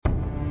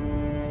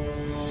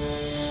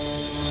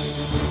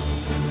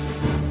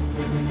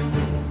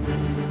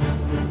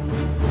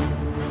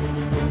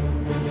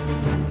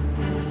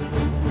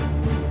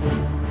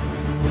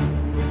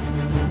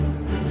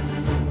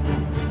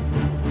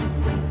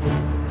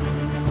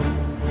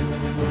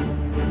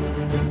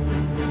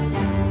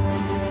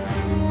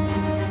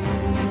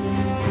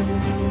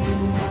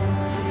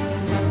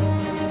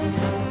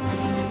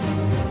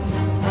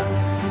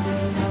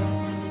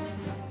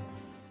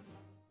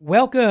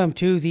Welcome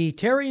to the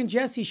Terry and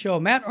Jesse Show.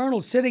 Matt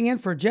Arnold sitting in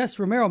for Jess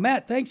Romero.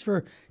 Matt, thanks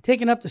for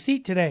taking up the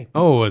seat today.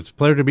 Oh, it's a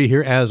pleasure to be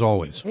here as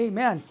always.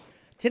 Amen.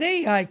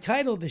 Today I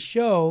titled the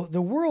show, The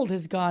World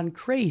Has Gone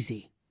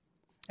Crazy.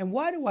 And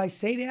why do I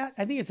say that?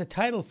 I think it's a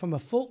title from a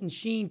Fulton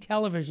Sheen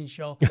television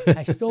show.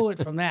 I stole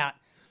it from that.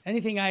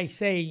 Anything I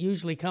say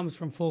usually comes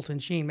from Fulton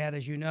Sheen, Matt,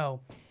 as you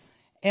know.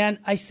 And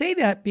I say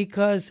that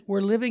because we're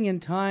living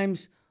in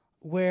times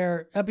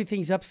where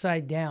everything's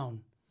upside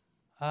down.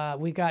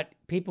 We've got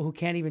people who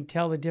can't even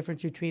tell the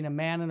difference between a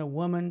man and a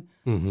woman.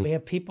 Mm-hmm. We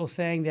have people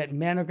saying that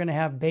men are going to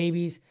have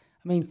babies.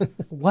 I mean,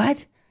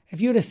 what? If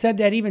you would have said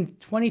that even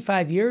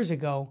 25 years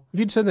ago.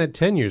 If you'd said that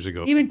 10 years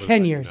ago. Even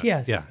 10 years,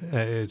 yes. Yeah,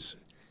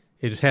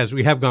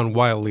 we have gone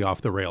wildly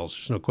off the rails.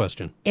 There's no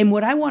question. And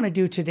what I want to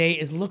do today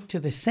is look to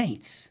the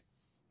saints.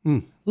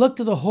 Look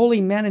to the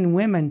holy men and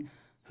women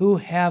who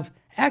have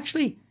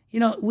actually,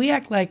 we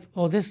act like,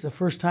 oh, this is the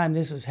first time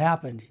this has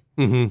happened.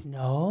 Mm-hmm.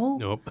 No.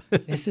 Nope.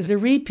 This is a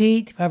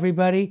repeat,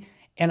 everybody.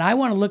 And I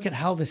want to look at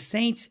how the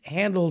saints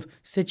handled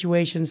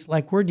situations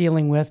like we're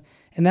dealing with,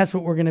 and that's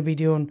what we're going to be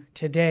doing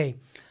today.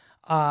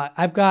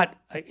 I've got,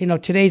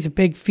 today's a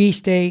big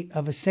feast day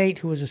of a saint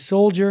who was a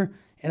soldier,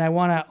 and I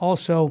want to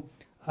also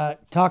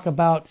talk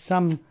about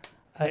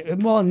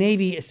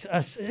Navy,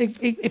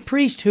 a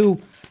priest who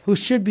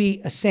should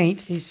be a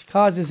saint. His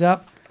cause is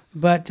up,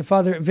 but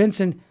Father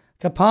Vincent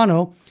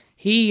Capano,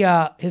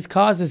 his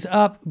cause is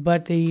up,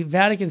 but the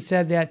Vatican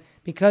said that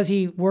because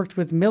he worked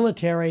with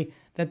military,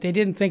 that they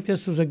didn't think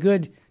this was a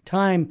good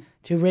time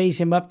to raise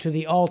him up to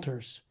the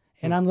altars.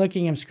 And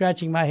I'm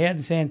scratching my head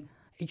and saying,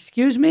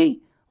 excuse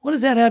me? What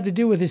does that have to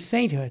do with his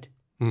sainthood?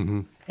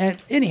 Mm-hmm.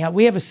 And anyhow,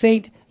 we have a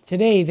saint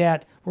today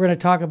that we're going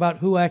to talk about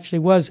who actually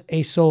was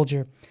a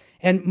soldier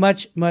and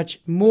much, much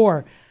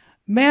more.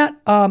 Matt,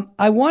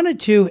 I wanted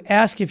to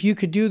ask if you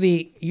could do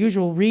the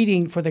usual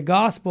reading for the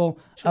gospel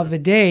of the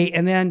day,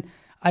 and then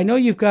I know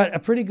you've got a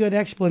pretty good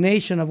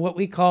explanation of what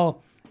we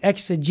call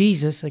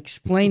exegesis,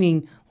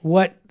 explaining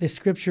what the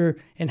scripture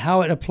and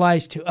how it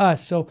applies to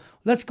us. So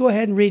let's go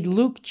ahead and read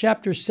Luke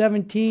chapter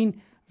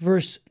 17,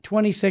 verse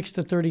 26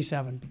 to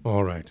 37.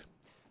 All right.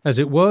 As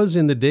it was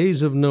in the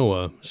days of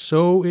Noah,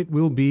 so it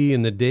will be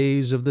in the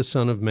days of the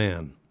Son of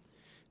Man.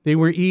 They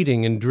were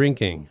eating and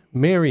drinking,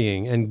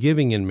 marrying and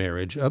giving in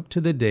marriage up to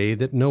the day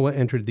that Noah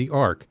entered the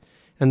ark,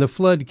 and the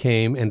flood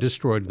came and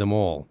destroyed them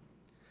all.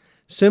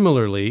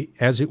 Similarly,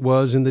 as it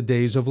was in the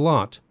days of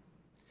Lot,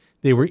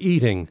 they were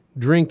eating,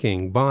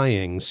 drinking,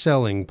 buying,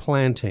 selling,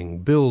 planting,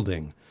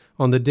 building.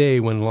 On the day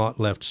when Lot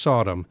left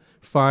Sodom,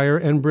 fire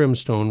and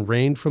brimstone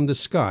rained from the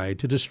sky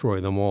to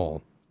destroy them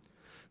all.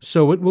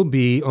 So it will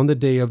be on the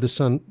day the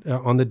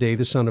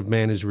Son of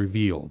Man is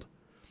revealed.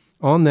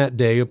 On that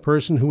day, a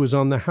person who is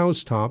on the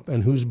housetop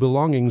and whose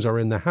belongings are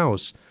in the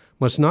house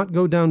must not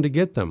go down to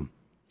get them.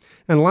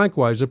 And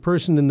likewise, a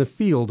person in the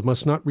field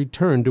must not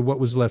return to what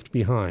was left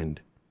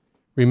behind.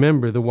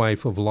 Remember the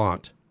wife of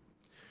Lot.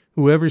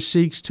 Whoever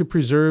seeks to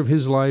preserve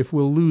his life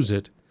will lose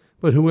it,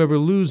 but whoever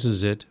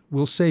loses it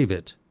will save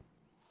it.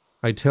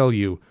 I tell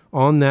you,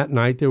 on that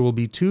night there will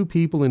be two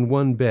people in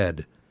one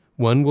bed.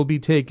 One will be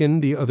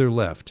taken, the other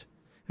left.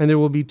 And there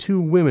will be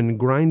two women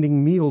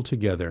grinding meal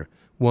together.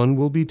 One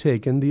will be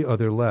taken, the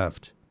other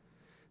left.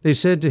 They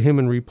said to him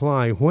in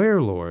reply,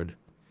 Where, Lord?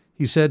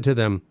 He said to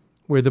them,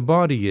 Where the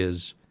body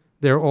is,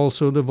 there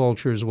also the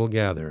vultures will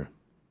gather.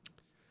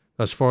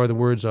 Thus far the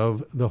words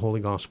of the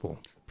Holy Gospel.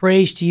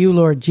 Praise to you,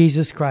 Lord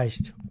Jesus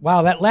Christ.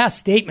 Wow, that last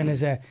statement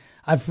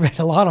I've read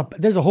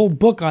there's a whole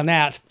book on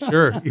that.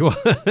 Sure.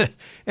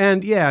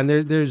 And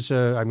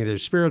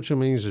there's spiritual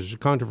meanings, there's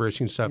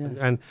controversy and stuff. Yes.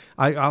 And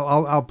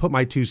I'll put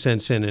my 2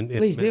 cents in.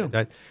 Please do.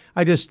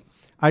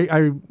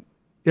 I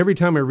every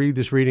time I read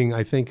this reading,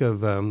 I think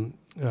of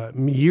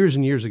years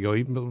and years ago,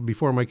 even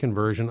before my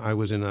conversion, I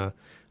was in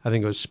I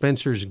think it was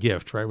Spencer's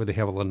Gift, right, where they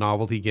have all the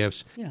novelty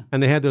gifts. Yeah.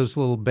 And they had those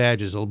little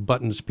badges, little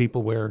buttons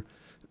people wear.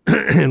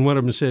 And one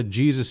of them said,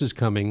 Jesus is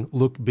coming,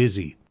 look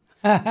busy.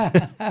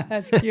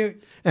 That's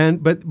cute.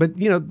 But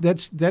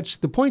that's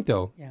the point,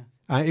 though.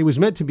 Yeah. It was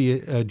meant to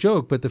be a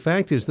joke, but the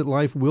fact is that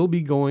life will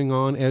be going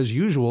on as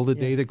usual the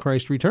day that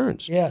Christ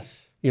returns.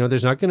 Yes.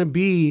 There's not going to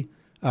be,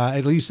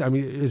 at least,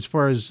 as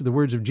far as the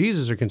words of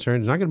Jesus are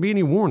concerned, there's not going to be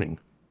any warning.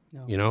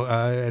 No.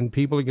 And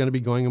people are going to be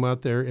going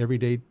about their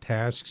everyday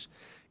tasks,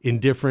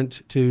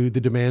 indifferent to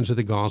the demands of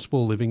the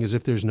gospel, living as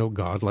if there's no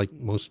God, like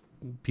most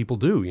people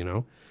do,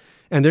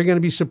 And they're going to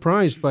be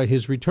surprised by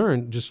his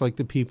return, just like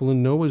the people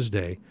in Noah's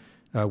day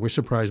were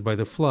surprised by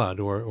the flood,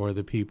 or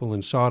the people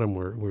in Sodom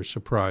were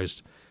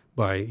surprised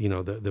by,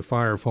 the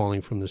fire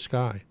falling from the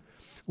sky.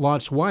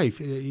 Lot's wife,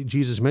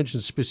 Jesus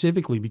mentioned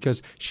specifically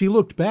because she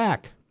looked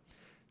back.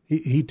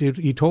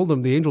 He told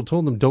them, the angel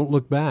told them, don't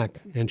look back.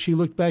 And she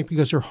looked back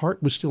because her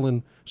heart was still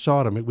in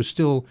Sodom. It was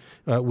still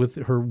with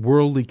her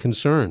worldly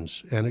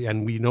concerns.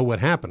 And we know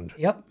what happened.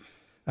 Yep.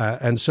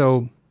 And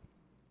so,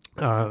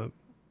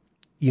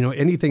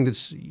 anything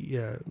that's,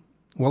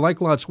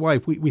 like Lot's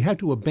wife, we have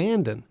to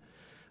abandon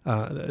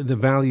the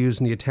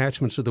values and the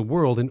attachments of the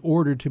world in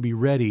order to be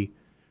ready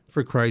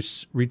for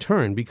Christ's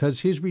return,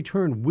 because his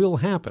return will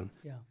happen.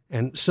 Yeah.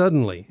 And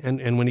suddenly,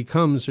 and when he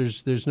comes,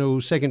 there's no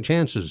second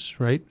chances,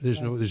 right?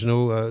 There's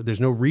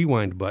no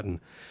rewind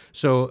button.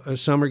 So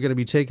some are going to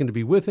be taken to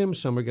be with him,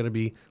 some are going to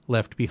be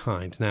left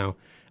behind. Now,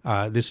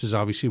 this is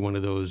obviously one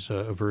of those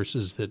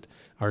verses that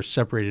our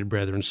separated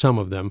brethren, some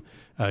of them,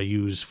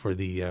 use for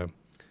the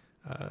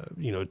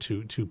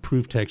to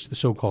proof text the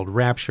so-called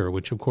rapture,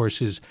 which of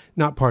course is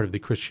not part of the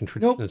Christian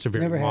tradition. Nope, it's a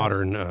very never has.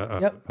 modern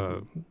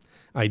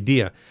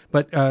idea.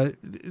 But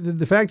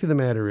the fact of the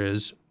matter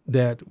is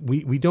that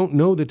we don't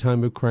know the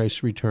time of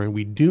Christ's return.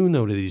 We do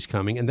know that he's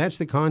coming, and that's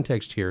the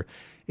context here,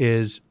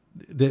 is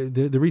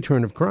the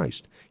return of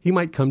Christ. He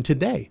might come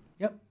today.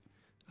 Yep.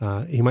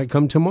 He might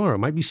come tomorrow. It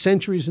might be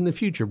centuries in the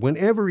future.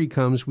 Whenever he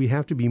comes, we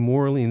have to be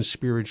morally and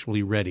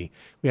spiritually ready.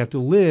 We have to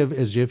live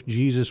as if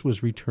Jesus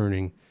was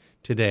returning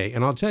today.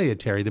 And I'll tell you,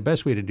 Terry, the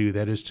best way to do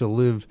that is to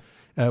live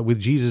with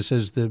Jesus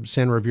as the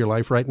center of your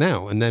life right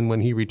now. And then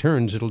when he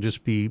returns, it'll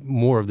just be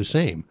more of the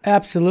same.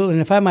 Absolutely.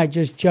 And if I might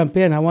just jump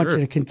in, I want Sure.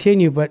 you to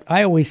continue, but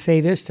I always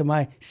say this to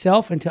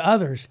myself and to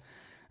others,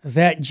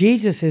 that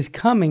Jesus is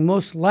coming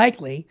most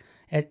likely,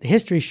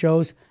 history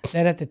shows,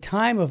 that at the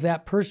time of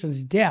that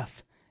person's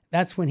death,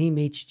 that's when he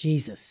meets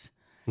Jesus.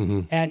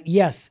 Mm-hmm. And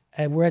yes,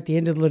 we're at the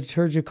end of the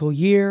liturgical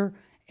year,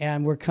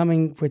 and we're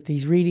coming with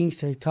these readings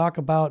to talk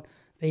about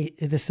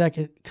the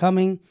second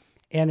coming,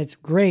 and it's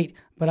great.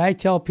 But I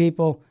tell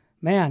people,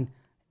 man,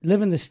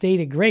 live in the state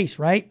of grace,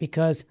 right?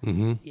 Because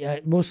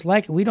most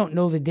likely we don't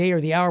know the day or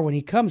the hour when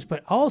he comes,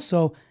 but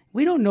also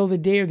we don't know the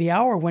day or the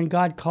hour when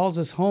God calls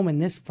us home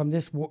from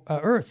this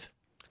earth.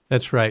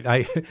 That's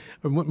right.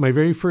 My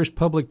very first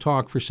public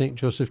talk for St.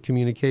 Joseph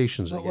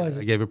Communications, What was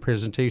it? I gave a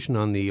presentation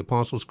on the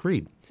Apostles'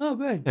 Creed. Oh,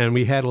 good. And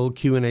we had a little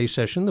Q&A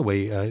session the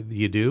way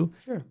you do.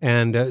 Sure.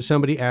 And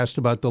somebody asked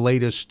about the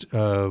latest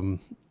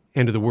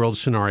end of the world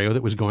scenario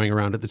that was going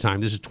around at the time.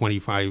 This is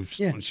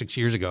 26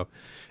 years ago.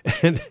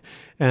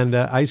 And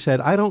I said,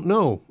 I don't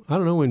know. I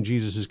don't know when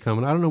Jesus is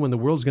coming. I don't know when the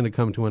world's going to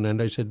come to an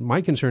end. I said, my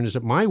concern is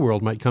that my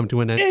world might come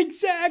to an end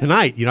Exactly.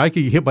 tonight. I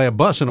could get hit by a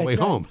bus on the way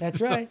right. home. That's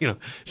right.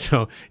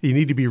 So you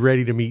need to be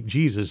ready to meet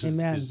Jesus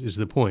Amen. is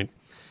the point.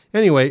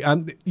 Anyway,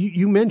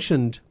 you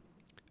mentioned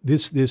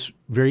this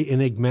very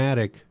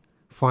enigmatic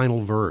final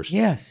verse.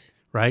 Yes.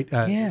 Right?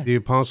 Yes. The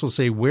apostles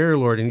say, where,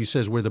 Lord? And he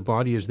says, where the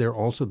body is, there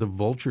also the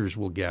vultures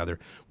will gather.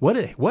 What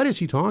is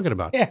he talking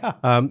about? Yeah.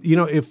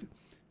 If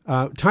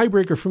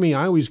tiebreaker for me,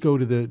 I always go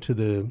to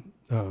the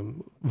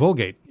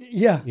Vulgate.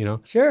 Yeah.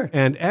 Sure.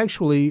 And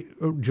actually,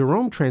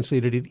 Jerome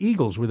translated it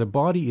eagles, where the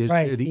body is,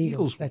 Right. there the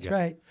eagles will That's gather.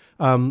 right.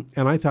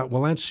 And I thought,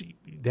 well,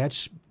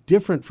 that's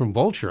different from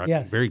vulture,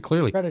 Yes. very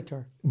clearly.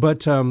 Predator.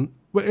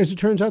 But as it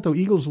turns out, though,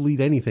 eagles will eat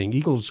anything.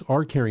 Eagles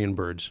are carrion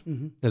birds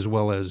as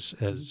well as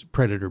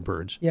predator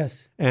birds.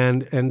 Yes.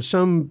 And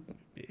some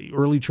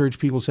early church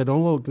people said,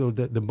 oh, look,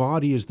 the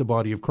body is the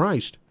body of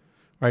Christ,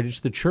 right?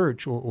 It's the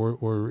church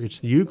or it's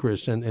the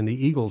Eucharist, and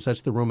the eagles,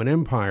 that's the Roman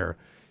Empire,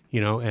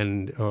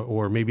 and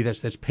or maybe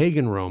that's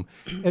pagan Rome.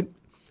 And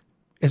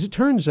as it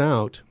turns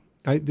out,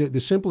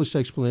 the simplest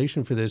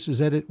explanation for this is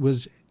that it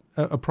was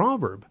a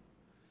proverb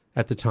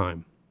at the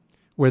time.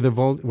 Where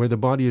the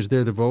body is,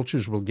 there the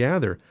vultures will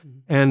gather,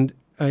 and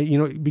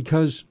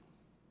because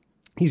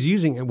he's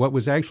using what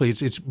was actually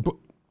it's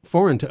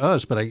foreign to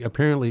us, but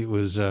apparently it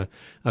was a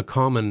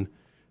common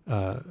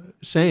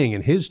saying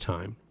in his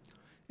time.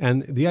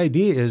 And the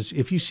idea is,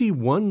 if you see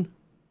one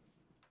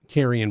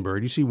carrion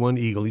bird, you see one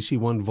eagle, you see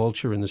one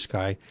vulture in the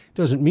sky, it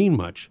doesn't mean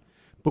much.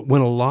 But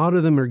when a lot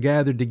of them are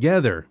gathered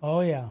together, Oh,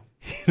 yeah.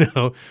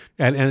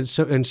 and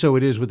so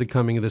it is with the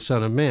coming of the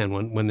Son of Man.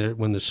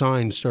 When the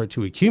signs start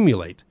to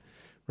accumulate.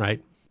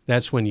 Right,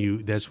 that's when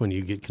you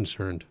get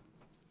concerned.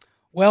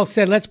 Well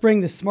said. Let's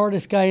bring the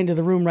smartest guy into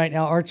the room right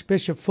now,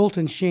 Archbishop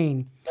Fulton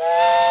Sheen.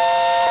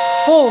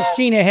 Full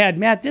Sheen ahead.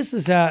 Matt, this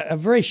is a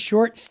very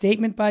short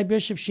statement by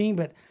Bishop Sheen,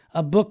 but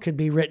a book could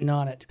be written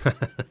on it.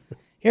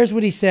 Here's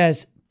what he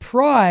says.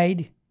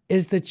 Pride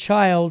is the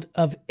child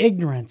of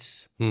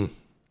ignorance.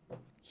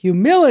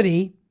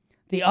 Humility,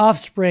 the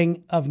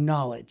offspring of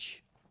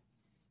knowledge.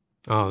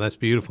 Oh, that's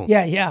beautiful.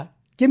 Yeah.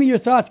 Give me your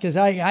thoughts, because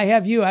I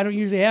have you. I don't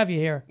usually have you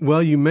here.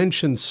 Well, you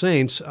mentioned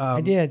saints.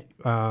 I did.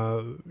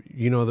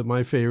 You know that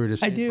my favorite is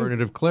St. do. Bernard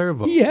of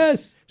Clairvaux.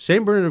 Yes.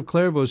 St. Bernard of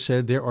Clairvaux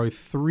said there are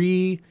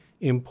three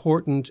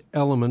important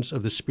elements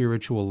of the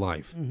spiritual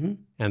life,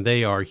 and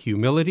they are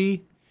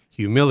humility,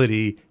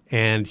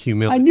 and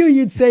humility. I knew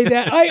you'd say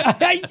that.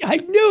 I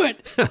knew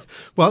it.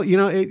 Well,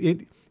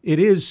 it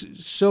is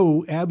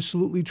so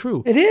absolutely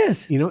true. It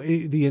is.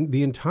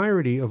 The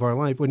entirety of our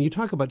life. When you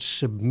talk about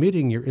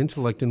submitting your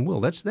intellect and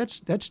will,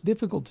 that's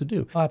difficult to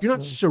do. Absolutely. You're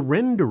not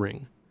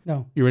surrendering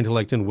No. your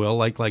intellect and will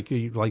like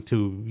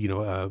to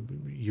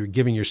you're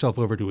giving yourself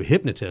over to a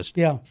hypnotist.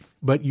 Yeah.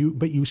 But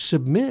you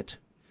submit.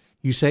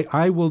 You say,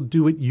 I will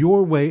do it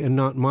your way and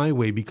not my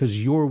way,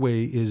 because your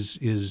way is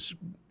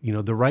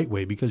the right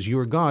way, because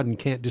you're God and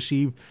can't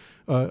deceive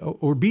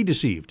or be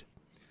deceived.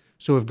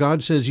 So if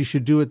God says you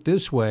should do it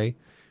this way,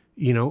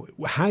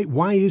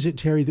 why is it,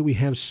 Terry, that we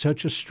have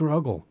such a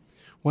struggle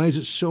Why is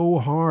it so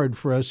hard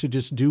for us to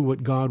just do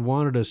what God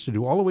wanted us to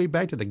do? All the way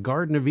back to the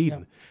Garden of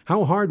Eden.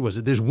 How hard was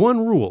it? There's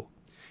one rule.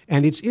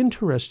 And it's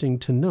interesting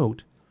to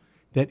note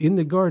that in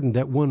the garden,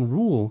 that one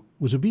rule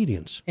was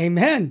obedience.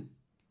 Amen.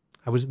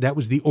 That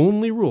was the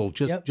only rule.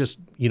 Just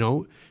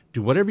do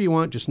whatever you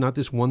want, just not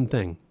this one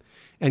thing.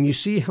 And you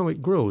see how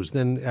it grows.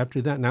 Then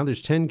after that, now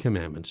there's 10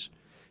 commandments.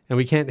 And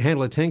we can't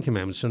handle the 10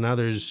 commandments. So now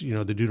there's, the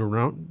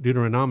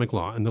Deuteronomic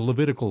law and the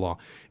Levitical law.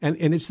 And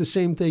it's the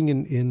same thing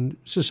in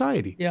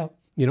society. Yeah.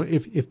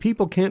 If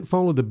people can't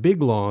follow the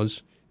big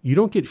laws, you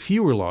don't get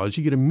fewer laws,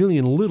 you get a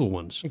million little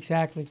ones.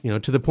 Exactly.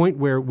 To the point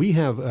where we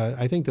have,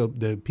 I think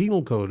the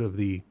penal code of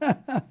the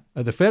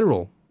the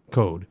federal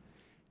code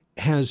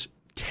has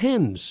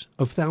tens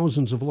of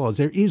thousands of laws.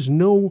 There is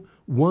no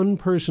one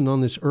person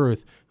on this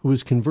earth who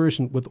is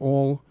conversant with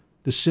all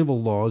the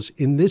civil laws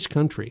in this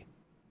country.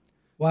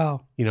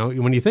 Wow.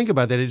 When you think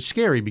about that, it's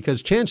scary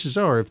because chances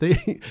are if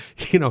they,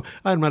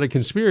 I'm not a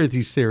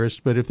conspiracy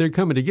theorist, but if they're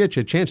coming to get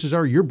you, chances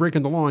are you're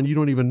breaking the law and you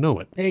don't even know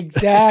it.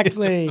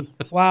 Exactly.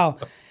 Wow.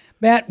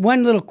 Matt,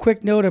 one little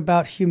quick note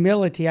about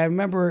humility. I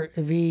remember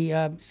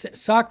the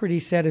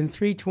Socrates said in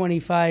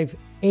 325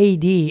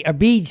 A.D. or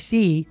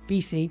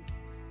BC,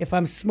 if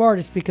I'm smart,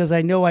 it's because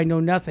I know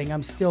nothing.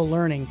 I'm still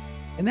learning.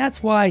 And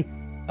that's why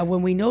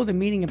when we know the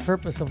meaning and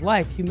purpose of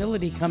life,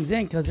 humility comes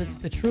in because it's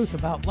the truth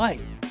about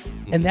life.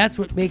 And that's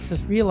what makes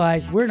us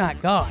realize we're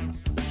not God.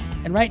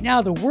 And right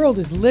now, the world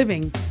is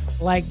living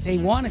like they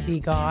want to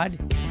be God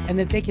and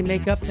that they can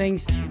make up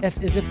things as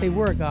if they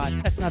were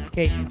God. That's not the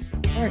case.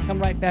 We're going to come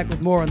right back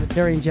with more on the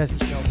Terry and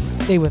Jesse Show.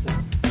 Stay with us.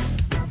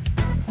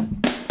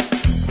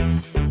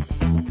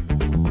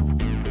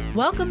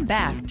 Welcome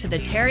back to the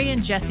Terry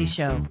and Jesse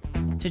Show.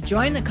 To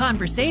join the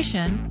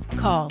conversation,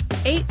 call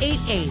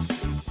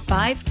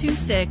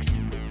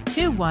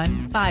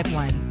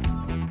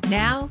 888-526-2151.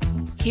 Now,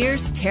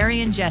 here's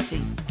Terry and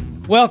Jesse.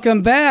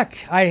 Welcome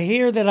back. I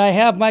hear that I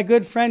have my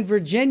good friend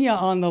Virginia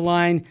on the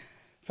line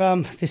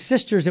from the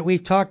sisters that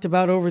we've talked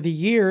about over the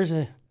years,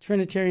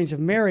 Trinitarians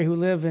of Mary, who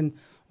live in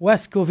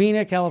West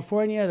Covina,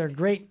 California. They're a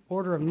great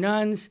order of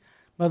nuns.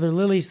 Mother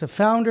Lily's the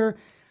founder.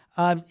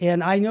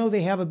 And I know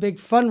they have a big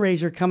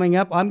fundraiser coming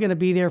up. I'm going to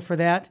be there for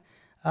that.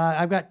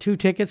 I've got 2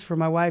 tickets for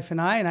my wife and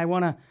I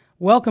want to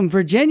welcome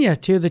Virginia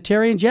to the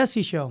Terry and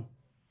Jesse Show.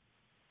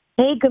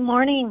 Hey, good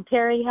morning,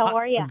 Terry. How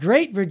are you?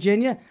 Great,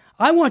 Virginia.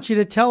 I want you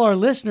to tell our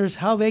listeners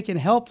how they can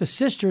help the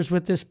sisters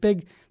with this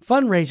big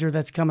fundraiser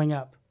that's coming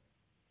up.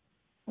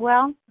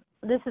 Well,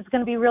 this is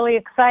going to be really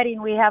exciting.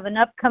 We have an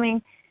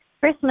upcoming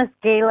Christmas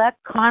gala,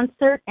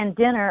 concert, and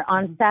dinner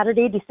on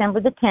Saturday,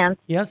 December the 10th.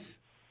 Yes.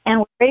 And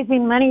we're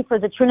raising money for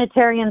the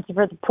Trinitarians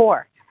for the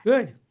Poor.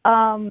 Good.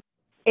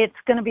 It's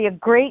going to be a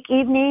great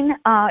evening.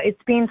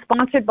 It's being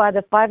sponsored by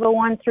the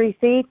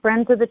 501c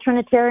Friends of the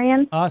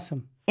Trinitarians.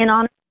 Awesome. In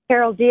honor of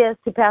Carol Diaz,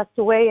 who passed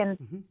away,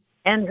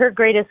 and her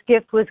greatest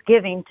gift was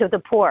giving to the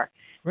poor.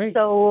 Great.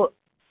 So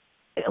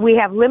we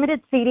have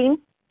limited seating,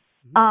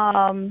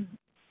 and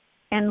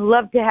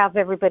love to have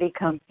everybody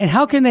come. And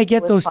how can they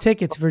get those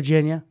tickets,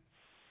 Virginia?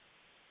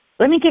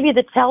 Let me give you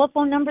the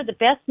telephone number. The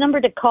best number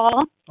to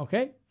call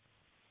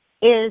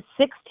is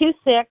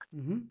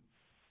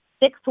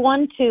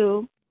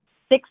 626-612-6367.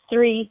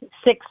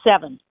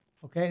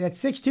 Okay,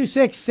 that's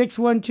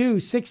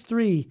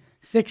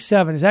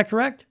 626-612-6367. Is that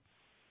correct?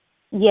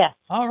 Yes.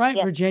 All right,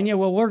 yes. Virginia.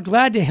 Well, we're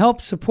glad to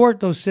help support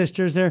those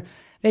sisters.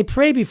 They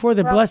pray before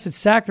the Blessed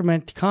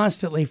Sacrament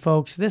constantly,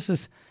 folks.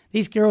 These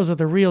girls are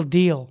the real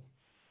deal.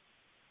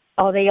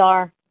 Oh, they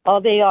are.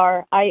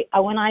 I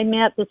when I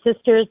met the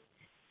sisters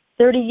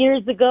 30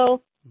 years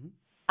ago,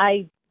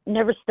 I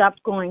never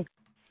stopped going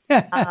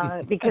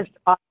because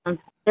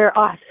they're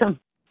awesome.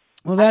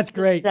 Well, that's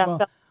great.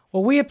 Well,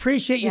 we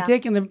appreciate you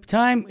taking the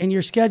time in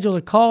your schedule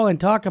to call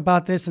and talk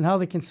about this and how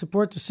they can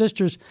support the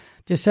sisters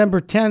December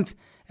 10th.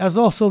 As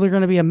also, there's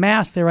going to be a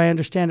mass there, I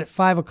understand, at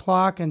 5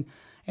 o'clock. And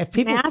if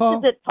people mass call...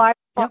 is at 5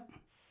 o'clock? Yep.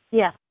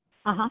 Yes.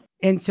 Uh-huh.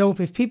 And so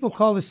if people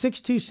call the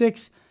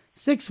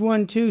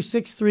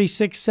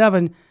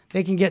 626-612-6367,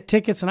 they can get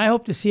tickets. And I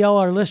hope to see all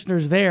our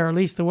listeners there, at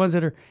least the ones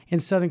that are in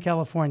Southern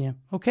California.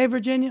 Okay,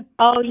 Virginia?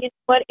 Oh, you know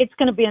what? It's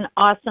going to be an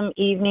awesome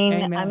evening.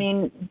 Amen. I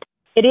mean,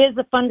 it is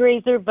a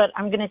fundraiser, but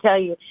I'm going to tell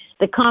you,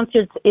 the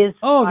concerts is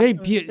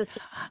awesome.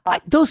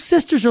 Those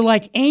sisters are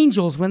like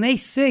angels. When they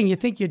sing, you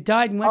think you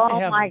died and went to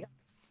heaven.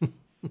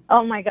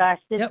 Oh, my gosh.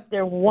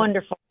 They're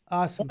wonderful.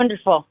 Awesome.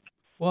 Wonderful.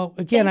 Well,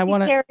 again,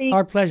 Terry.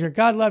 Our pleasure.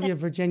 God love you,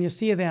 Virginia.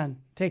 See you then.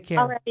 Take care.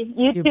 All right.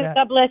 You too. Bet.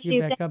 God bless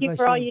you. Bet. Thank you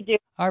for all you do.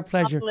 Our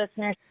pleasure.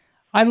 Listeners.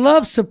 I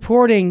love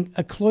supporting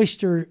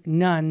cloister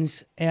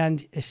nuns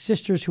and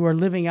sisters who are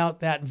living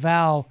out that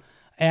vow,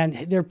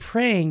 and they're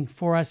praying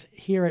for us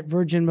here at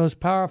Virgin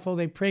Most Powerful.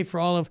 They pray for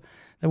all of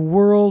the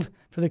world,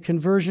 for the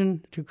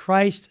conversion to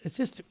Christ. It's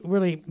just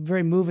really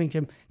very moving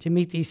to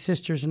meet these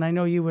sisters, and I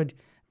know you would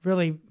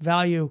really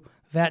value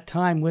that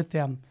time with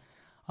them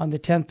on the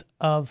 10th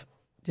of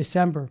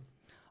December.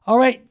 All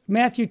right,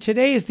 Matthew,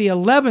 today is the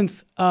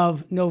 11th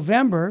of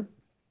November,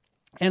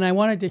 and I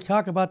wanted to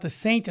talk about the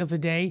saint of the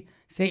day,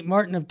 St.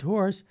 Martin of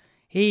Tours.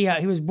 He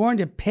was born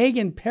to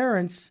pagan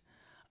parents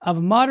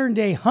of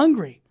modern-day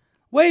Hungary,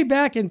 way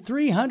back in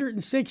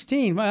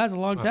 316. Well, that's a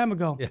long time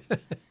ago. Yeah.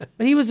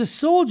 But he was a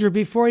soldier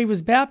before he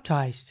was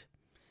baptized.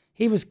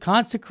 He was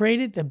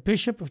consecrated the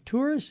Bishop of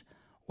Tours,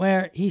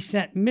 where he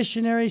sent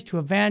missionaries to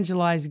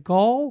evangelize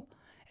Gaul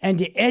and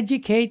to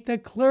educate the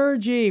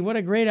clergy. What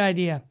a great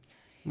idea.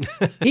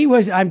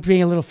 I'm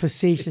being a little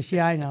facetious,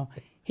 yeah, I know.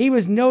 He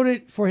was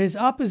noted for his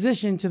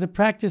opposition to the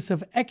practice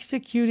of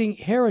executing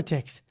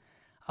heretics.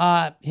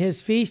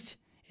 His feast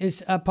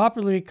is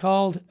popularly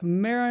called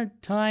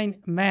Maritime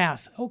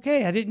Mass.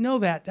 Okay, I didn't know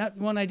that. That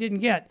one I didn't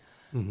get.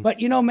 Mm-hmm.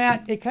 But,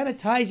 Matt, it kind of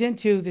ties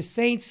into the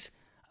saints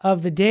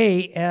of the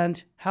day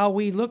and how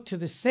we look to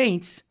the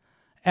saints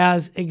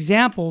as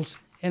examples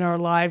in our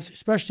lives,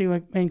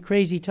 especially in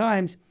crazy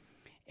times.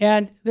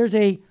 And there's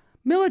a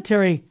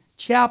military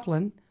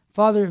chaplain,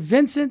 Father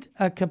Vincent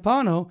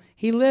Capano.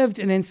 He lived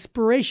an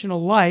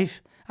inspirational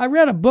life. I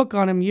read a book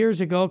on him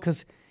years ago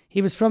because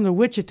he was from the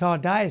Wichita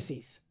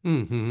Diocese.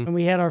 Mm-hmm. And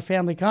we had our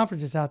family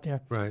conferences out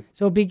there. Right.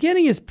 So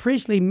beginning his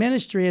priestly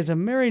ministry as a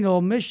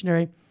Maryknoll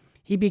missionary,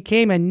 he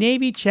became a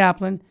Navy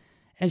chaplain,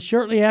 and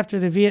shortly after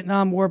the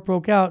Vietnam War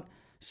broke out,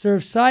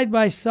 served side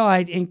by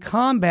side in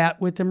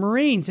combat with the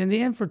Marines and the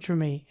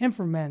infantrymen.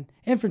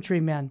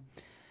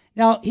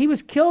 Now, he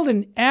was killed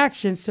in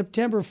action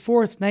September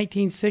 4th,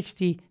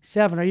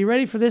 1967. Are you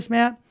ready for this,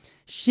 Matt?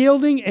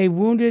 Shielding a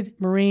wounded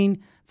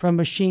Marine from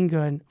machine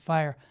gun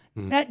fire.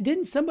 Matt,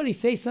 didn't somebody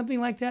say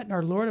something like that in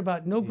our Lord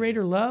about no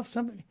greater love?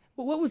 Something.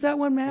 What was that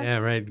one, Matt? Yeah,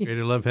 right.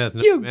 Greater love hath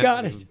no You man.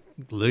 got it.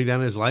 Laid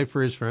down his life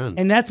for his friend.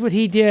 And that's what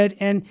he did.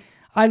 And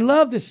I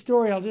love this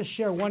story. I'll just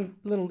share one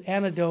little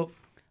anecdote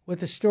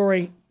with a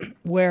story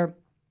where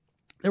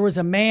there was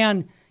a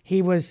man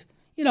he was,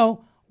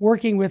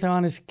 working with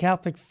on his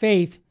Catholic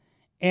faith.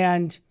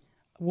 And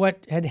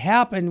what had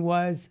happened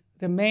was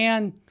the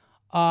man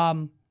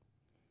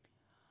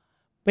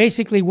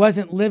basically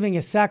wasn't living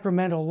a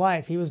sacramental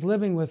life. He was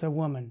living with a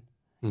woman.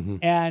 Mm-hmm.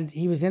 And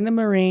he was in the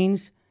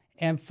Marines,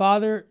 and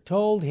Father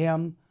told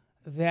him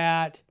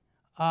that,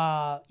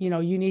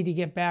 you need to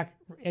get back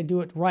and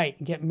do it right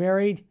and get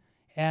married.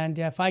 And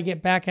if I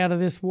get back out of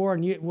this war,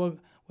 and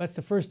that's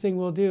the first thing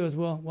we'll do is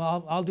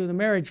I'll do the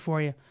marriage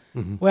for you.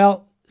 Mm-hmm.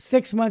 Well,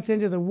 6 months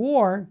into the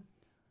war,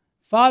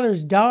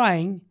 Father's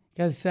dying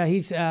because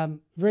he's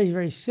very,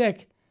 very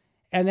sick.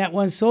 And that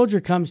one soldier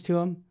comes to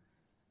him,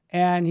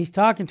 and he's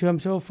talking to him.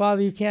 So,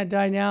 Father, you can't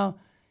die now.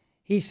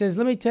 He says,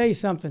 let me tell you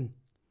something.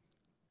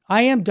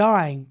 I am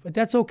dying, but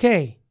that's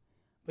okay.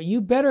 But you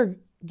better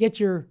get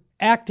your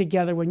act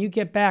together when you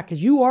get back,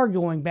 because you are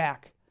going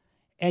back.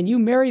 And you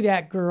marry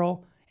that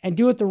girl and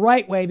do it the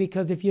right way,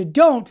 because if you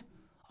don't,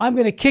 I'm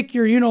going to kick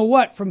your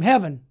you-know-what from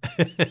heaven.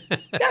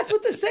 That's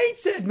what the saint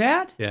said,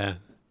 Matt. Yeah,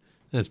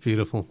 that's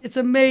beautiful. It's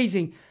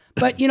amazing.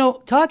 But,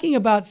 talking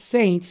about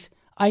saints,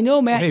 I know,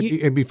 Matt.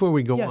 Hey, before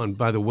we go on,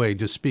 by the way,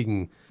 just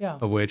speaking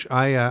of which,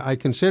 I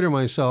consider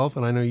myself,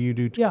 and I know you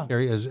do too,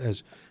 Terry,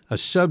 as a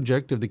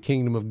subject of the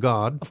kingdom of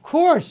God. Of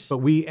course. But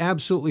we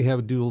absolutely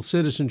have dual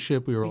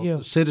citizenship. We are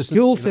also citizens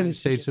of the United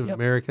States of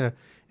America.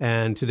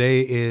 And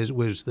today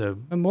was the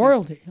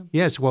Memorial Day.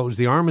 Yes, well, it was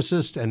the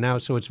armistice, and now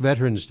so it's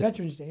Veterans Day.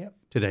 Veterans Day,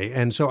 today.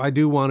 And so I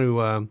do want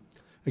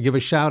to give a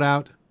shout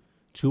out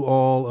to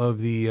all of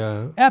the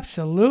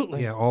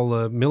absolutely, all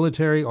the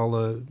military, all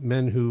the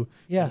men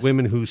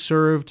women who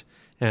served,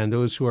 and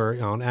those who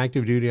are on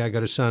active duty. I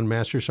got a son,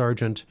 Master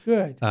Sergeant,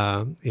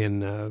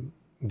 in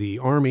the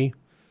Army,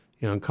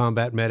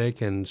 combat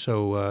medic, and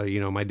so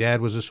my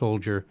dad was a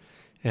soldier,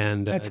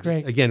 and that's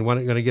great. Again,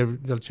 going to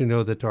let you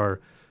know that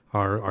our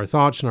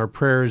thoughts and our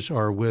prayers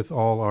are with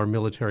all our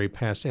military,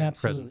 past and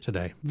present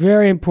today.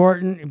 Very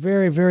important,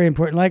 very, very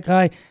important.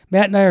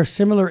 Matt and I are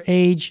similar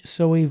age,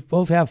 so we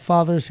both have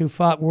fathers who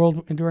fought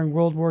during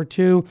World War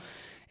II.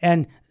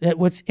 And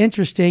what's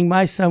interesting,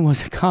 my son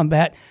was a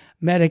combat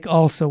medic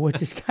also,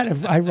 which is kind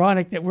of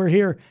ironic that we're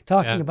here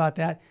talking about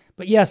that.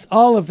 But yes,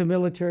 all of the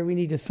military, we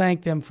need to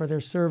thank them for their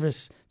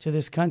service to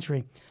this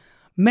country.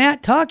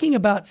 Matt, talking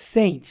about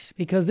saints,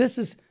 because this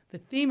is the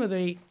theme of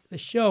the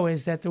show,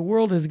 is that the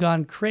world has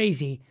gone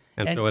crazy.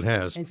 And so it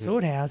has. And so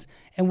it has.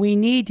 And we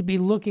need to be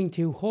looking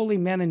to holy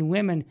men and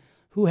women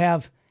who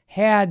have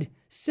had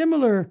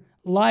similar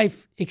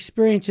life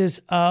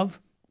experiences of,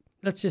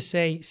 let's just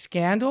say,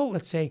 scandal,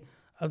 let's say,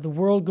 of the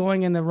world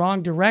going in the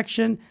wrong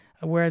direction,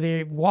 where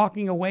they're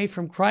walking away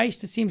from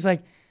Christ. It seems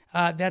like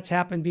that's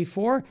happened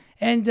before.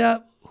 And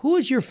who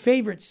is your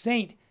favorite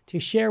saint to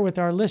share with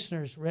our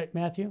listeners,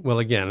 Matthew? Well,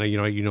 again,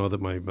 you know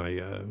that my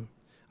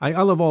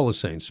I love all the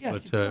saints,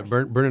 but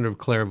Bernard of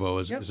Clairvaux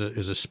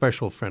is a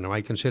special friend.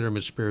 I consider him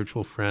a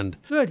spiritual friend,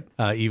 and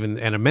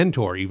a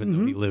mentor, even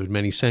though he lived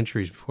many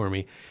centuries before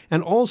me.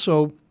 And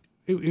also,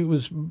 it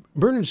was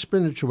Bernard's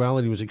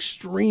spirituality was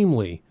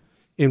extremely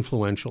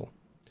influential.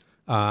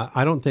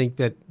 I don't think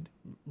that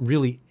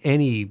really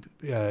any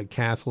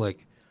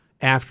Catholic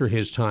after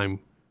his time,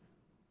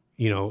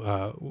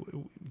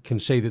 can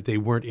say that they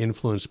weren't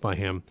influenced by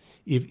him,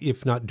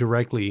 if not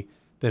directly,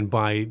 then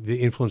by the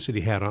influence that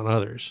he had on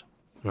others.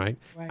 Right.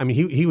 I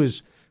mean, he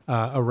was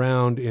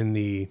around in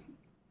the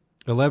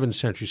 11th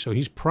century, so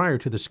he's prior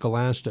to the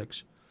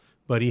scholastics.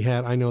 But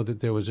I know that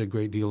there was a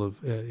great deal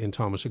of in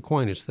Thomas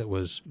Aquinas that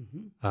was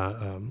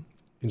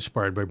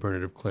inspired by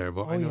Bernard of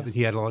Clairvaux. I know that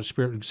he had a lot of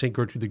spirit. St.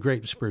 Gertrude the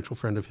Great, a spiritual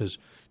friend of his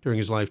during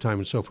his lifetime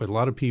and so forth. A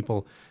lot of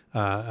people,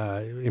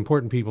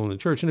 important people in the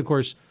church. And of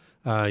course,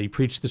 he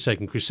preached the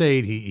Second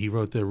Crusade. He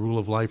wrote the Rule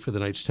of Life for the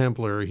Knights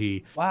Templar.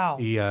 He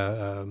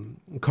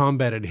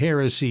combated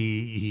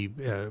heresy. He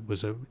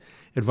was an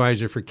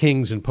advisor for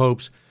kings and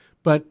popes.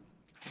 But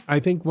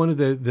I think one of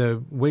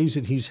the ways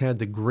that he's had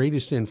the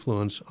greatest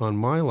influence on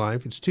my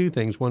life, it's two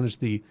things. One is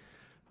the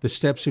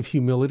Steps of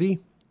Humility,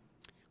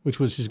 which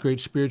was his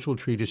great spiritual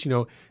treatise. You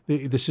know,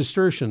 the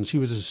Cistercians, he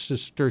was a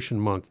Cistercian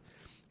monk,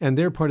 and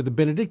they're part of the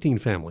Benedictine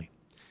family.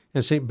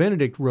 And St.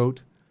 Benedict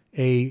wrote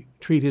a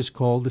treatise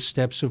called The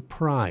Steps of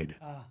Pride.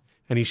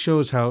 And he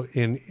shows how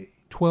in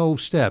 12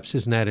 steps,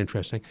 isn't that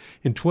interesting?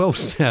 In 12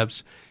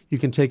 steps, you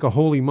can take a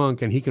holy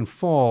monk and he can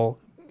fall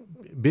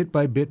bit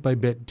by bit by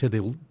bit to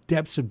the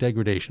depths of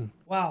degradation.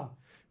 Wow.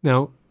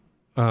 Now,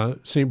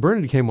 St.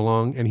 Bernard came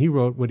along and he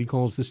wrote what he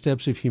calls the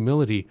Steps of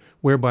Humility,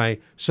 whereby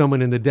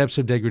someone in the depths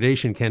of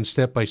degradation can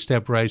step by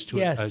step rise to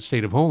a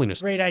state of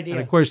holiness. Great idea.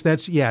 And of course,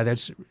 that's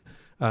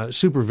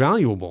super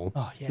valuable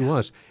to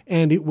us.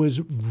 And it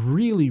was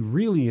really,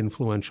 really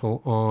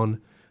influential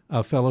on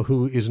a fellow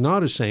who is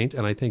not a saint,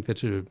 and I think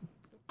that's a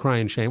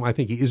crying shame. I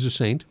think he is a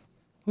saint.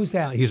 Who's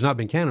that? He's not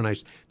been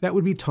canonized. That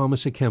would be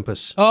Thomas à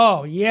Kempis.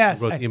 Oh,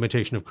 yes. Who wrote The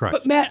Imitation of Christ.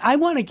 But Matt, I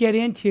want to get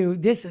into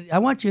this. I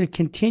want you to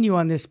continue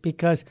on this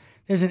because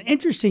there's an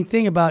interesting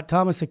thing about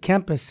Thomas à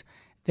Kempis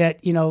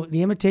that, you know,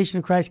 The Imitation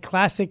of Christ,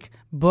 classic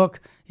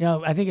book. You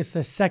know, I think it's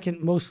the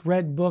second most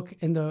read book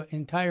in the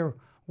entire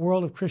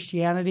world of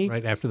Christianity.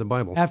 Right, after the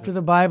Bible. After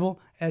the Bible,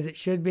 as it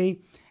should be.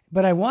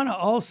 But I want to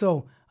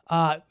also,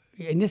 and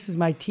this is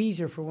my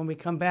teaser for when we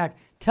come back,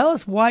 tell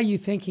us why you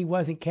think he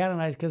wasn't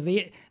canonized, because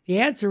the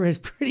answer is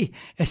pretty.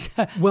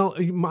 Well,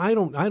 I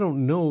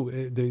don't know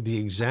the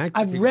exact.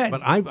 I've read,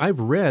 but I've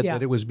read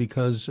that it was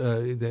because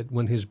that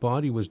when his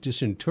body was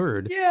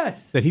disinterred,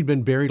 that he'd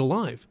been buried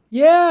alive.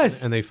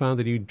 Yes, and they found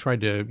that he tried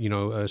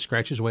to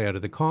scratch his way out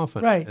of the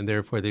coffin, right? And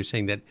therefore they're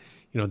saying that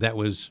that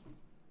was.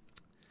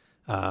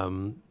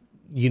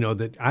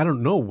 That I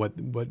don't know what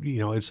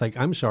it's like.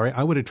 I'm sorry,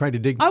 I would have tried to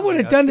dig. I would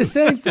have done the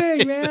same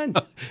thing, man.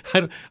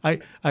 I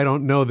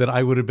don't know that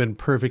I would have been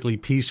perfectly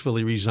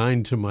peacefully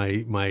resigned to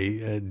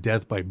my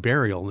death by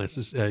burial,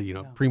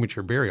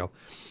 premature burial.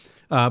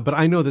 But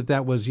I know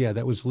that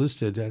was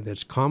listed.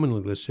 That's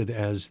commonly listed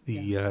as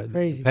the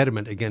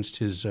impediment against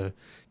his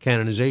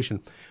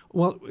canonization.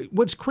 Well,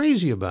 what's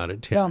crazy about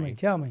it, Terry?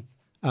 Tell me.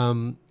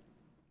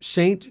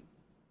 Saint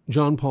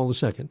John Paul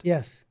II.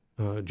 Yes.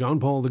 John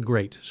Paul the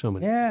Great, so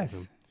many.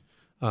 Yes.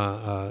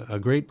 A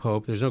great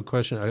pope. There's no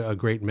question. A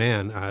great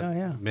man.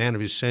 Man of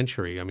his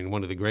century. I mean,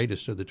 one of the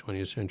greatest of the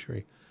 20th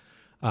century,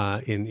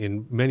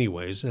 in many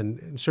ways,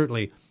 and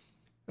certainly,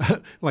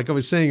 like I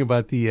was saying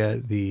about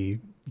the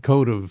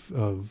code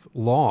of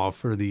law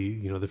for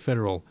the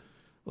federal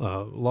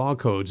law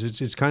codes.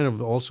 It's kind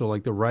of also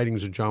like the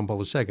writings of John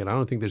Paul II. I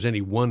don't think there's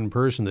any one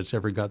person that's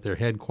ever got their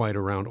head quite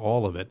around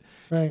all of it.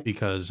 Right.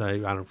 Because I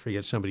don't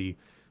forget, somebody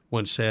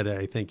once said,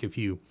 I think if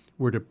you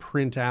were to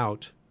print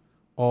out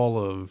all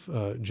of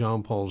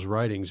John Paul's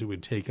writings, it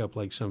would take up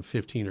like some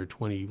 15 or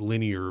 20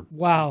 linear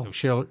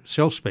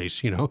shelf space.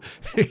 He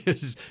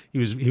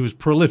was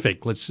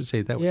prolific. Let's just say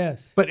it that way.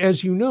 Yes. But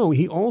as you know,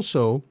 he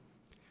also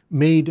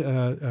made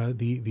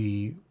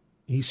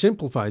he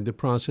simplified the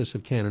process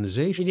of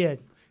canonization. He did.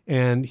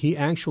 And he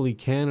actually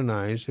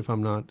canonized, if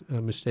I'm not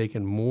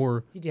mistaken,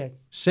 more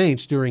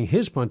saints during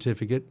his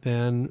pontificate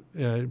than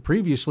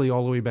previously,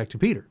 all the way back to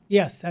Peter.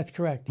 Yes, that's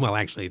correct. Well,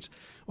 actually, it's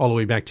all the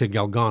way back to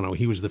Galgano.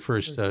 He was the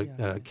first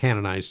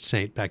canonized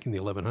saint back in the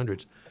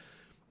 1100s.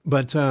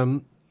 But,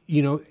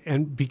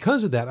 and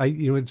because of that,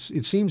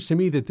 it seems to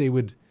me that they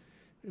would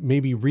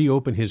maybe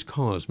reopen his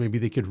cause. Maybe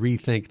they could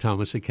rethink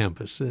Thomas à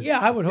Kempis. Yeah,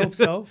 I would hope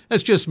so.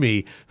 That's just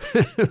me.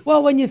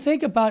 Well, when you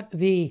think about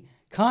the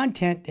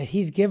content that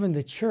he's given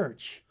the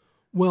church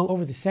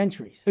over the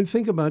centuries. And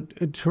think about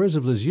Therese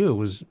of Lisieux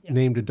was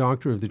named a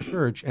doctor of the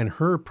church, and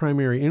her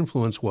primary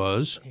influence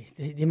was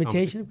the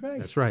Imitation of Christ.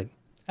 That's right.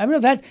 I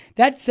mean,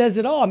 that says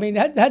it all. I mean,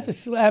 that's a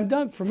slam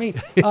dunk for me.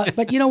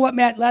 But you know what,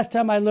 Matt? Last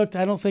time I looked,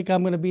 I don't think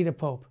I'm going to be the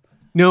Pope.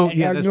 No,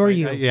 nor right.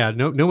 you.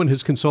 No one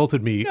has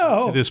consulted me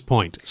to this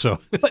point. So,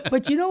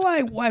 but you know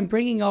why I'm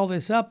bringing all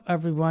this up,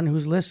 everyone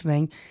who's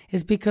listening,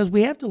 is because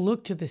we have to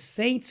look to the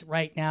saints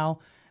right now,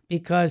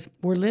 because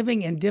we're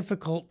living in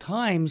difficult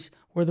times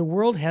where the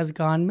world has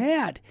gone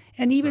mad,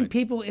 and even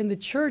people in the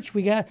church.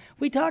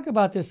 We talk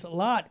about this a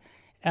lot,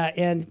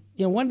 and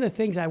one of the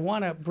things I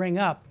want to bring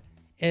up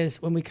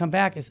is when we come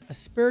back is a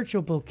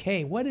spiritual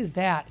bouquet. What is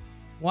that?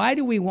 Why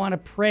do we want to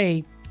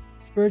pray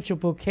spiritual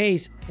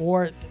bouquets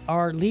for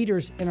our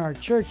leaders in our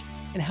church,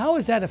 and how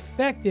is that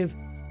effective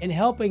in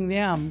helping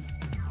them,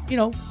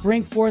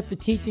 bring forth the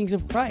teachings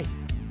of Christ,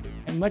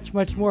 and much,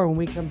 much more when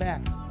we come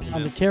back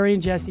on the Terry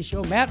and Jesse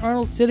Show. Matt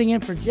Arnold sitting in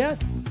for Jess.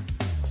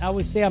 I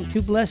always say I'm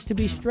too blessed to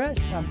be stressed.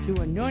 I'm too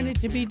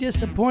anointed to be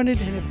disappointed.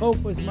 And if hope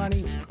was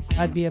money,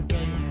 I'd be a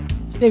billionaire.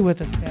 Stay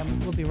with us,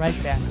 family. We'll be right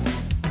back.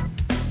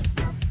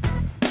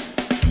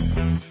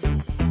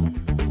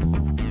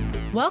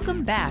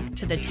 Welcome back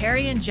to the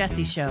Terry and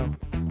Jesse Show.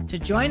 To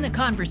join the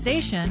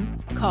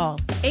conversation, call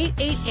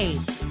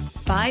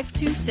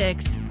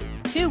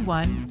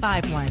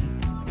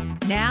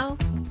 888-526-2151. Now,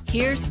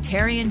 here's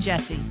Terry and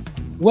Jesse.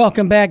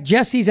 Welcome back.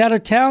 Jesse's out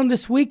of town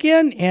this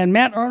weekend, and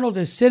Matt Arnold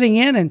is sitting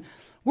in, and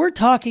we're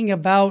talking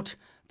about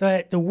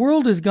the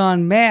world has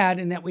gone mad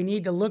and that we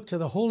need to look to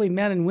the holy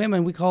men and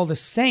women we call the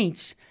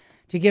saints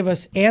to give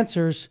us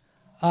answers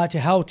to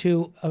how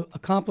to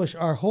accomplish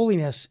our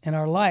holiness in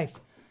our life.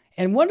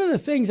 And one of the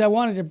things I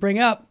wanted to bring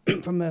up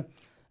from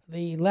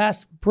the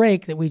last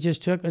break that we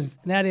just took, and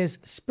that is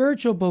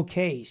spiritual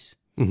bouquets.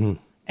 Mm-hmm.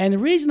 And the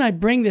reason I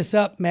bring this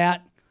up,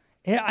 Matt,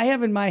 I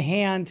have in my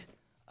hand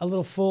a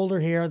little folder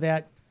here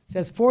that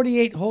says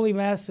 48 holy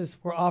masses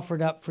were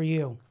offered up for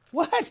you.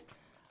 What?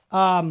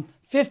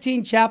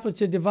 15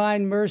 chaplets of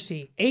divine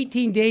mercy,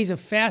 18 days of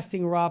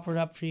fasting were offered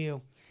up for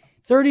you,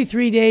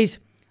 33 days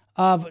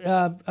of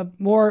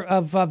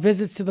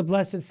visits to the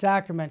Blessed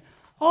Sacrament.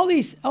 All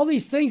these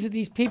things that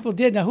these people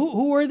did. Now,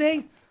 who were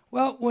they?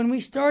 Well, when we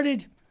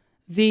started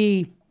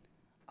the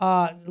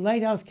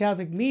Lighthouse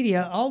Catholic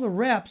Media, all the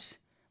reps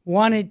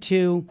wanted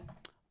to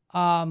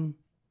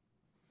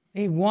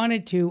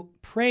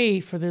pray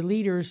for their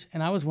leaders,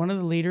 and I was one of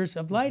the leaders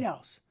of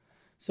Lighthouse.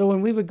 So when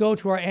we would go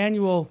to our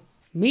annual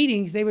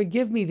meetings, they would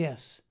give me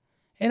this.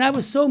 And I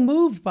was so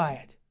moved by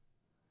it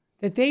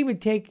that they would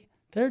take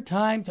their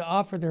time to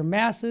offer their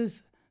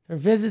masses, their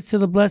visits to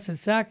the Blessed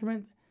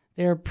Sacrament,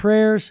 their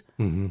prayers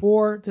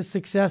for the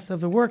success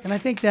of the work. And I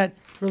think that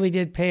really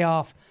did pay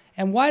off.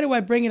 And why do I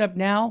bring it up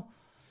now?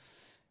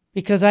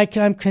 Because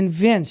I'm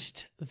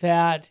convinced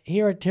that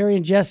here at Terry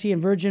and Jesse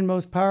and Virgin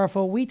Most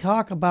Powerful, we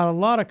talk about a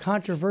lot of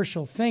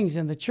controversial things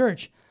in the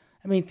church.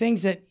 I mean,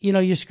 things that,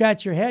 you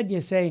scratch your head and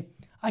you say,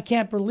 I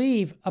can't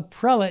believe a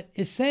prelate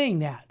is saying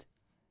that.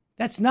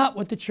 That's not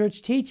what the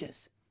church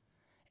teaches.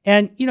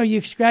 And,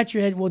 you scratch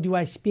your head, well, do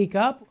I speak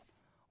up?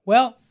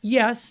 Well,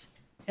 yes.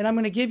 And I'm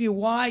going to give you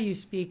why you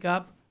speak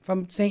up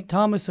from St.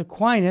 Thomas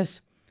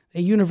Aquinas,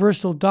 a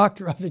universal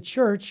doctor of the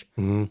church,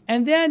 and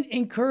then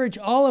encourage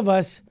all of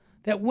us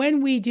that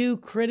when we do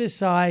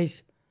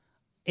criticize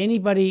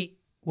anybody,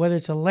 whether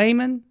it's a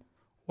layman,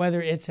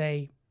 whether it's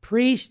a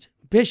priest,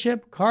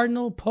 bishop,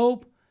 cardinal,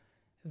 pope,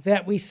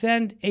 that we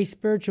send a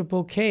spiritual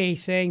bouquet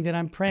saying that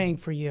I'm praying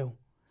for you.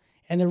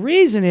 And the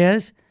reason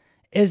is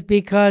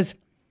because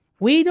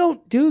we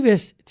don't do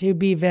this to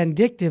be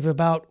vindictive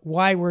about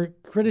why we're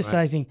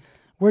criticizing. Right.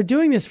 We're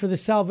doing this for the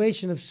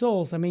salvation of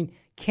souls. I mean,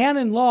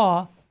 canon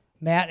law,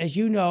 Matt, as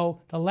you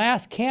know, the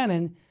last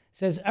canon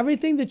says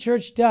everything the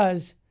church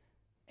does,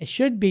 it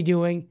should be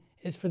doing,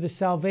 is for the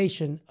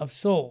salvation of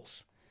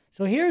souls.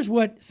 So here's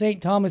what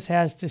St. Thomas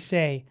has to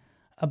say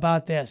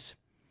about this.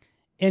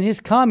 In his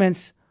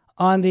comments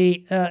on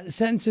the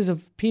sentences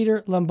of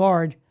Peter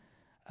Lombard,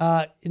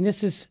 and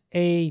this is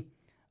a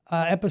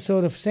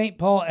episode of St.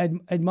 Paul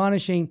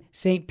admonishing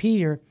St.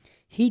 Peter,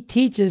 he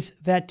teaches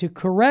that to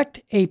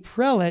correct a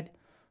prelate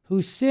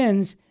who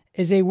sins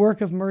is a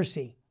work of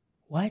mercy.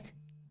 What?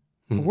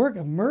 A work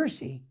of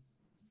mercy?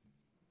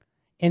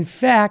 In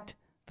fact,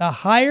 the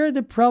higher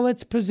the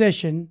prelate's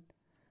position,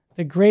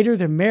 the greater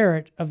the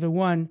merit of the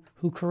one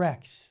who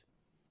corrects.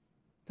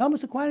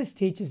 Thomas Aquinas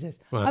teaches this.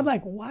 Wow. I'm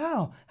like,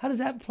 wow, how does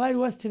that apply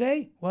to us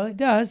today? Well, it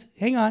does.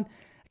 Hang on.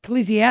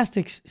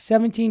 Ecclesiastes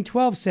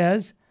 17:12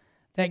 says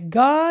that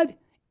God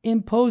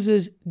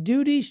imposes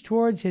duties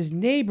towards his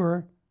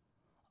neighbor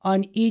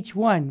on each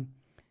one.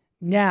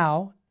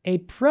 Now, a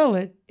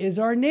prelate is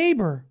our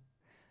neighbor.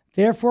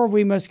 Therefore,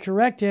 we must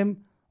correct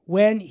him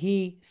when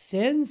he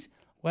sins.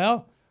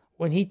 Well,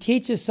 when he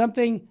teaches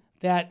something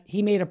that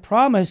he made a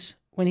promise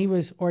when he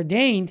was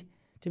ordained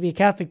to be a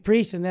Catholic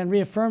priest and then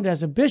reaffirmed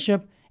as a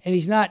bishop, and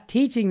he's not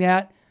teaching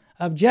that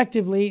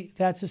objectively,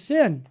 that's a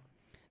sin.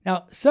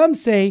 Now, some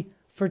say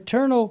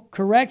fraternal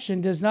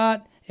correction does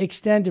not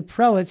extend to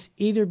prelates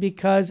either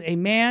because a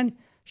man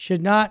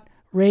should not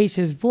raise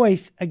his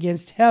voice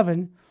against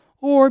heaven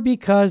or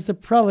because the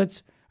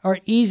prelates are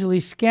easily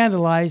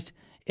scandalized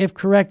if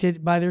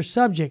corrected by their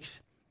subjects.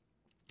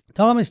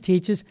 Thomas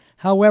teaches,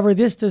 however,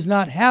 this does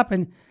not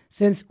happen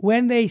since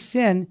when they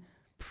sin,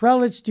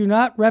 prelates do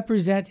not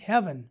represent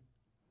heaven.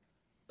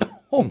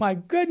 Oh my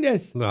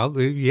goodness! Well,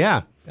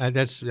 yeah,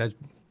 that's so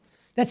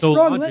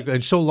strong. Logical.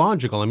 It's so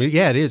logical. I mean,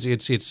 yeah, it is.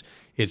 It's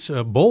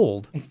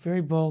bold. It's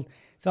very bold.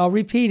 So I'll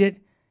repeat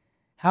it.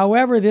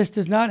 However, this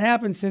does not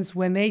happen since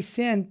when they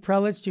sin,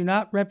 prelates do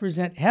not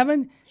represent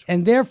heaven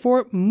and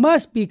therefore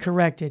must be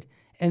corrected.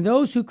 And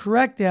those who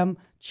correct them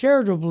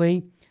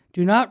charitably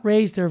do not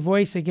raise their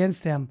voice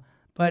against them,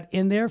 but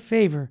in their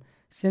favor,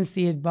 since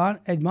the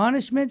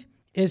admonishment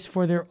is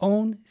for their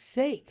own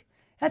sake.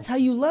 That's how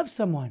you love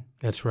someone.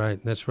 That's right.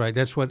 That's right.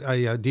 That's what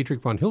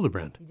Dietrich von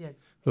Hildebrand,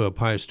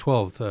 Pius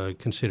XII,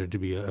 considered to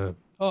be a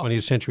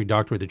 20th century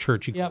doctor of the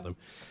church, he called him.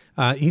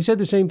 He said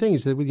the same thing. He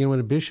said, when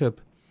a bishop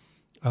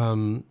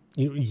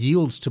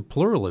yields to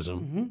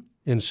pluralism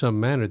in some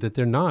manner, that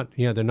they're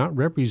not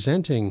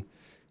representing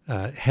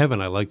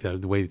heaven. I like the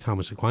way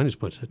Thomas Aquinas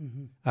puts it,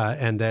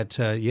 and that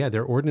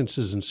their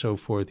ordinances and so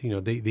forth.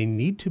 They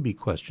need to be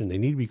questioned. They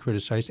need to be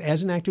criticized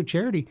as an act of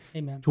charity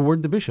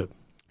toward the bishop.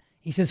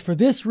 He says, for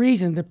this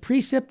reason, the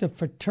precept of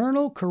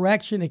fraternal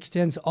correction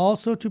extends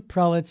also to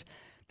prelates,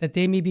 that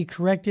they may be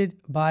corrected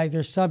by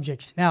their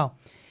subjects. Now,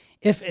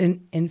 if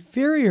an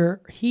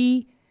inferior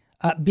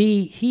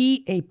be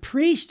he a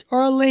priest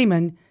or a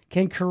layman,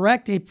 can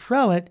correct a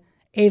prelate,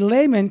 a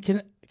layman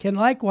can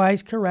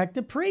likewise correct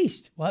a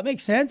priest. Well, that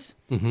makes sense.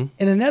 In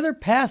another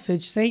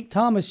passage, St.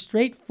 Thomas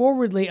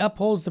straightforwardly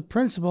upholds the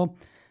principle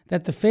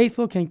that the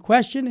faithful can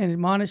question and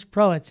admonish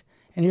prelates.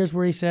 And here's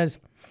where he says,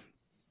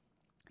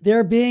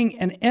 there being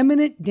an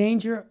imminent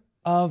danger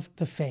of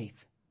the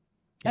faith.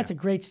 That's a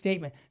great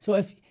statement. So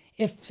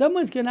if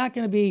someone's not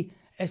going to be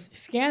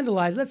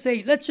scandalized,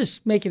 let's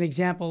just make an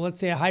example. Let's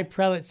say a high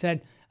prelate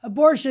said,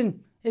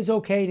 abortion is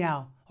okay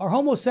now, or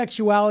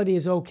homosexuality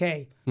is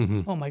okay.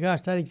 Oh my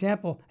gosh, that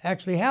example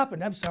actually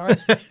happened. I'm sorry.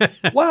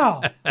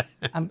 Wow.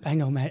 I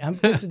know, man.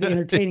 This is the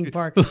entertaining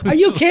part. Are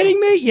you kidding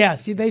me?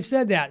 Yes, see, they've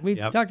said that. We've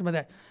talked about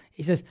that.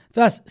 He says,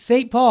 thus,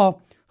 St.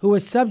 Paul, who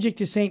was subject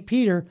to St.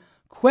 Peter,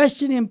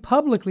 questioned him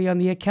publicly on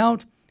the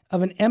account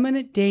of an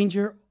imminent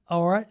danger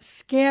or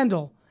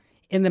scandal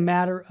in the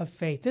matter of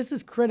faith. This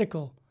is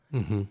critical.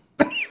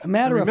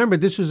 Remember,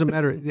 this was a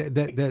matter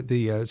that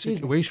the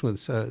situation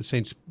with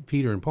Saints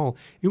Peter and Paul,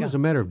 it was a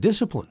matter of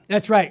discipline.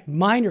 That's right.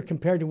 Minor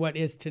compared to what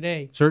is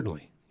today.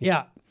 Certainly.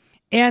 Yeah.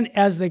 And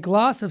as the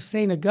gloss of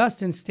St.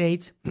 Augustine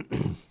states,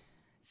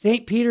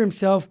 St. Peter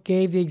himself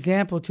gave the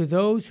example to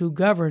those who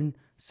govern,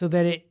 so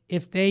that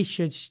if they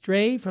should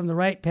stray from the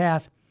right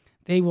path,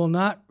 they will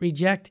not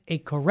reject a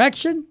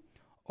correction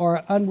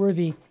or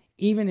unworthy,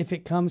 even if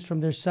it comes from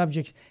their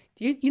subjects.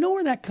 You know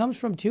where that comes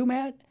from too,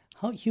 Matt?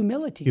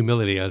 Humility.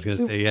 Humility, I was going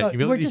to say. Yeah,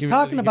 we're just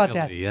talking about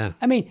that. Yeah.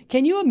 I mean,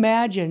 can you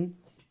imagine,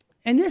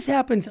 and this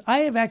happens, I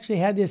have actually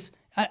had this,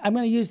 I'm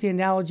going to use the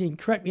analogy, and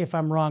correct me if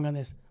I'm wrong on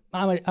this.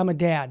 I'm a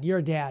dad. You're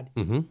a dad.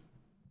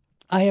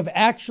 I have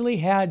actually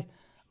had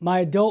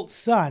my adult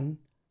son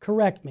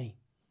correct me.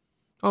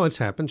 Oh, it's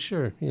happened,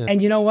 sure. Yeah.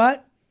 And you know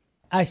what?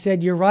 I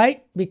said, you're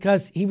right,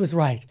 because he was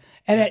right.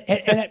 And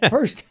at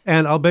first...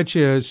 And I'll bet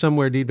you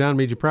somewhere deep down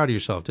made you proud of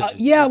yourself, didn't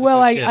you? Yeah,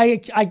 well,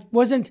 I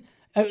wasn't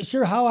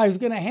sure how I was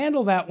going to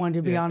handle that one,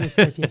 to be honest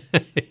with you.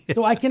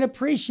 So I can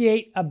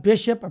appreciate a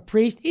bishop, a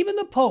priest, even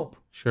the Pope.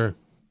 Sure.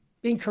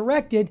 Being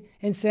corrected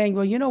and saying,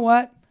 well, you know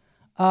what?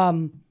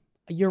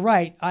 You're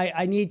right.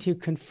 I need to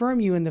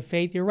confirm you in the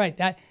faith. You're right.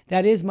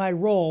 That is my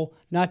role,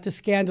 not to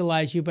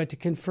scandalize you, but to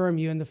confirm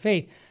you in the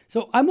faith.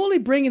 So I'm only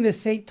bringing this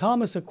St.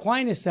 Thomas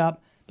Aquinas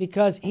up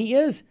because he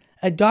is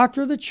a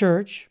doctor of the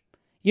church,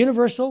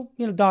 universal,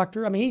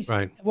 doctor. I mean, he's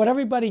what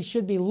everybody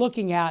should be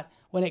looking at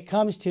when it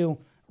comes to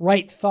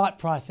right thought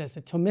process,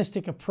 a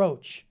Thomistic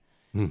approach.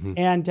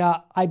 And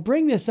I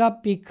bring this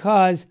up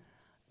because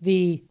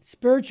the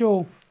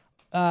spiritual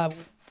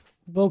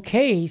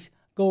bouquets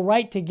go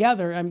right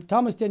together. And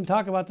Thomas didn't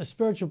talk about the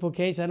spiritual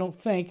bouquets, I don't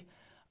think.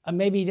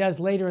 Maybe he does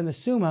later in the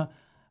Summa.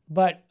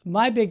 But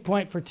my big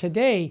point for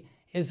today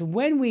is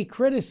when we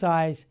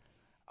criticize,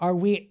 are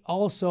we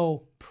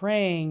also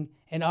praying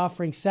and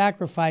offering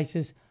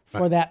sacrifices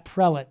for that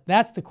prelate?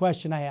 That's the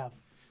question I have.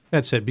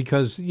 That's it,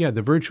 because,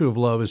 the virtue of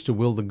love is to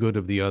will the good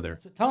of the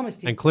other. So Thomas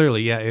teaches. And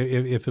clearly,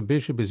 if a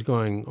bishop is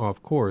going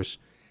off course,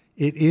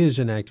 it is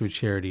an act of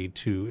charity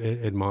to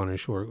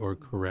admonish or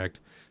correct,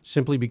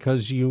 simply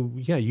because you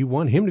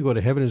want him to go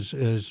to heaven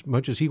as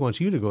much as he wants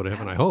you to go to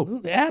heaven, I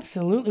hope.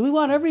 Absolutely. We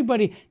want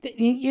everybody.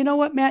 You know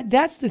what, Matt?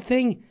 That's the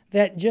thing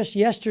that just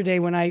yesterday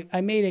when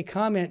I made a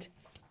comment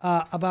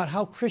about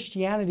how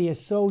Christianity is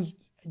so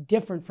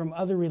different from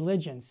other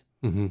religions,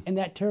 and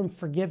that term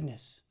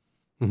forgiveness.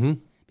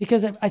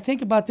 Because I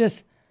think about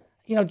this,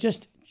 I guess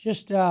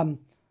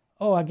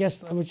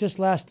it was just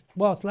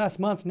it's last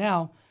month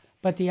now,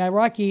 but the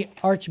Iraqi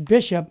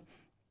archbishop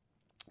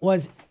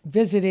was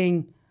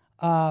visiting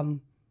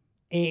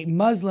a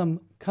Muslim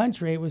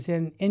country. It was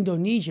in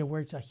Indonesia,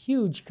 where it's a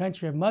huge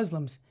country of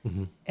Muslims.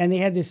 And they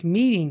had this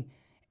meeting,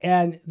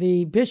 and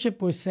the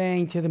bishop was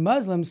saying to the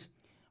Muslims,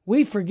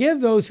 we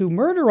forgive those who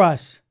murder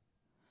us.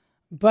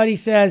 But he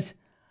says,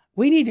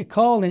 we need to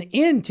call an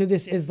end to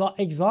this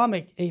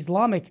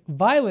Islamic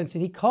violence.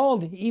 And he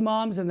called the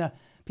imams and the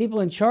people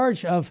in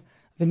charge of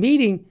the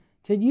meeting,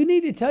 said, you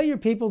need to tell your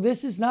people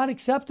this is not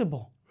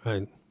acceptable.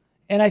 Right.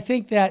 And I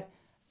think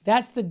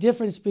that's the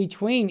difference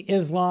between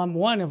Islam.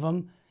 One of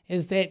them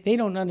is that they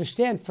don't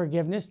understand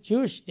forgiveness.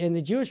 In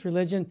the Jewish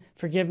religion,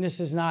 forgiveness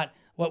is not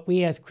what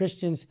we as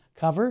Christians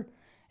cover.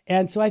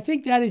 And so I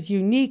think that is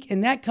unique,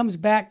 and that comes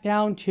back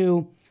down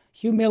to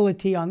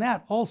humility on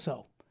that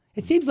also.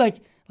 It seems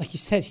like you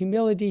said,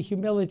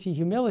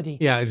 humility.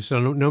 Yeah, so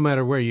no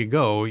matter where you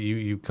go,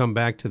 you come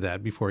back to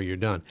that before you're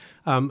done.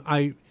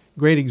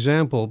 Great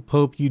example,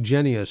 Pope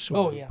Eugenius,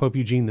 Pope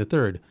Eugene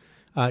III.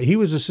 He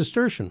was a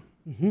Cistercian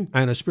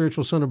and a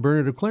spiritual son of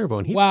Bernard of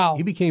Clairvaux.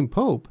 He became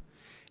Pope.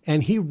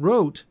 And he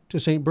wrote to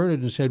St. Bernard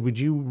and said, would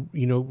you,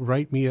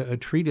 write me a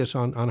treatise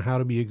on how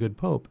to be a good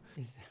pope?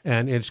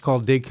 And it's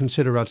called De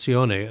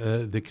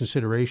Consideratione, the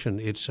consideration.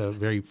 It's a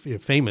very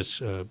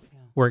famous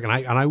work.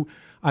 And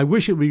I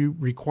wish it would be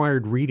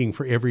required reading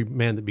for every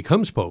man that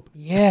becomes pope.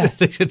 Yes.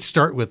 They should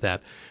start with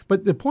that.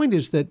 But the point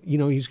is that,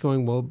 he's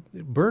going, well,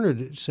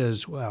 Bernard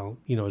says, well,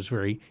 he was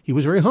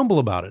very humble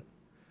about it.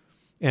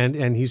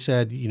 And he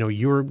said,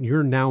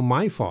 you're now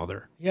my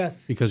father.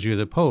 Yes. Because you're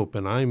the Pope,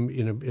 and I'm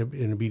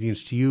in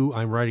obedience to you.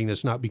 I'm writing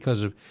this not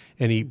because of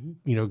any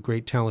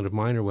great talent of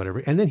mine or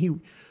whatever. And then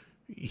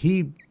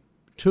he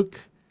took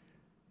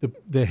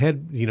the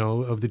head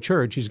of the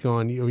church. He's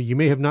going, you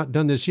may have not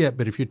done this yet,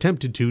 but if you're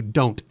tempted to,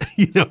 don't.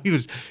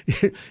 His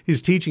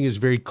teaching is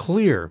very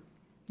clear,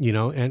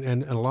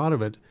 and a lot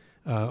of it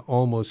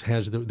almost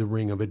has the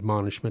ring of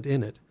admonishment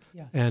in it.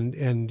 Yeah.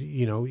 And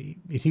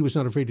he was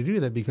not afraid to do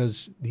that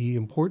because the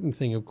important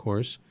thing, of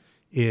course,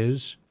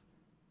 is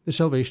the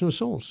salvation of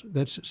souls.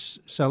 That's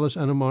salus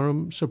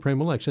animarum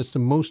suprema lex. That's the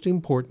most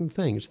important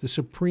thing. It's the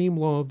supreme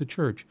law of the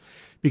church.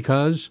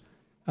 Because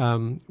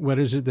what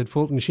is it that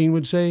Fulton Sheen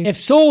would say? If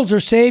souls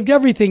are saved,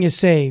 everything is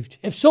saved.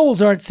 If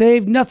souls aren't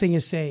saved, nothing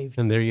is saved.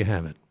 And there you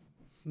have it.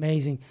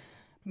 Amazing.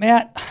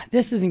 Matt,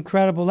 this is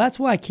incredible. That's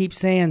why I keep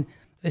saying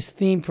this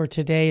theme for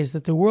today is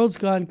that the world's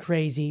gone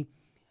crazy.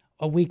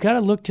 We got to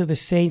look to the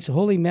saints, the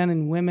holy men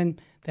and women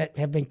that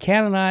have been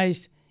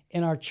canonized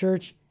in our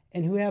church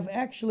and who have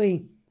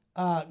actually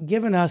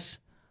given us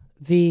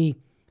the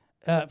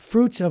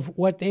fruits of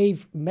what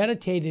they've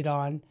meditated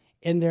on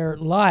in their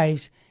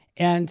lives.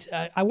 And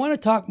I want to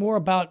talk more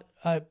about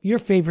your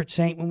favorite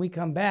saint when we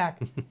come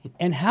back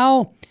and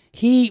how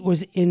he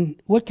was in,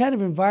 what kind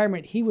of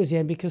environment he was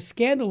in, because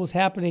scandal was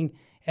happening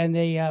in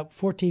the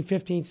 14th,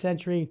 15th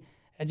century,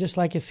 just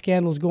like a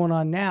scandal's going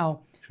on now.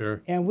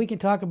 Sure. And we can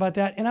talk about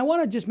that. And I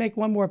want to just make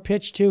one more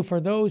pitch, too, for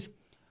those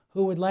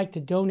who would like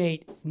to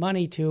donate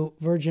money to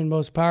Virgin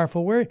Most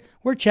Powerful.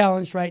 We're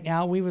challenged right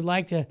now. We would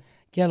like to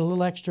get a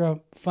little extra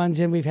funds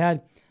in. We've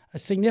had a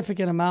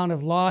significant amount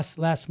of loss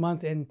last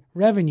month in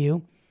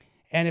revenue.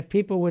 And if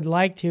people would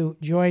like to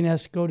join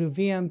us, go to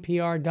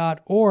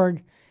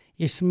vmpr.org.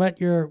 You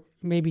submit your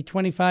maybe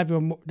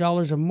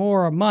 $25 or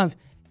more a month.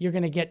 You're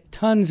going to get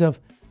tons of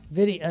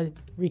video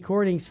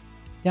recordings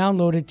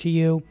downloaded to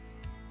you,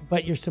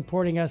 but you're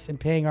supporting us and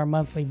paying our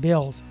monthly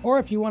bills. Or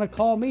if you want to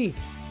call me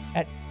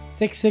at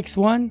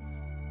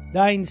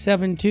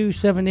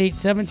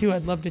 661-972-7872,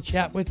 I'd love to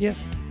chat with you. If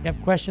you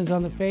have questions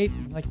on the faith,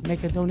 like to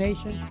make a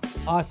donation,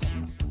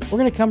 awesome. We're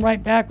going to come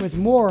right back with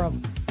more of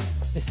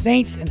the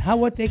saints and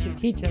what they can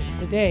teach us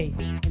today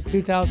in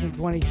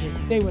 2022.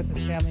 Stay with us,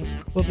 family.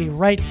 We'll be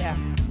right back.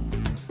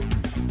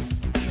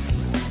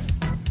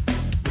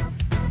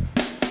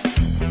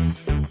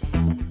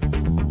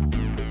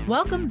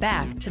 Welcome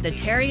back to the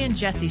Terry and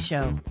Jesse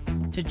Show.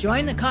 To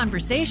join the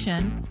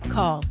conversation,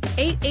 call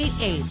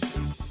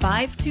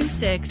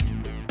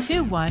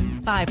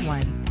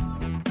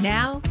 888-526-2151.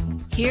 Now,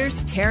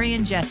 here's Terry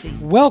and Jesse.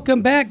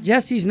 Welcome back.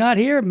 Jesse's not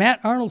here. Matt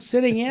Arnold's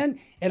sitting in,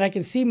 and I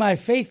can see my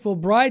faithful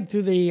bride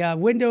through the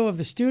window of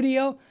the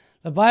studio.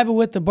 The Bible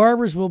with the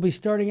Barbers will be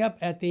starting up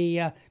at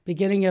the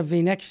beginning of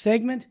the next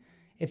segment.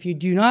 If you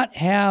do not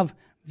have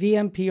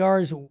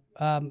VMPR's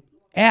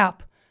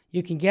app,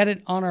 you can get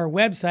it on our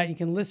website. You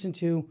can listen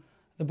to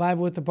The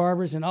Bible with the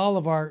Barbers and all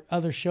of our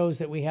other shows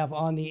that we have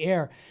on the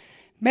air.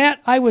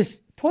 Matt, I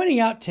was pointing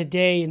out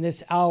today in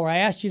this hour, I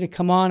asked you to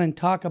come on and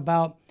talk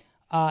about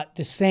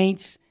the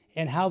saints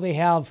and how they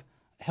have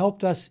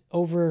helped us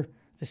over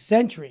the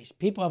centuries.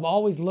 People have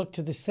always looked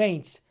to the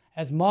saints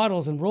as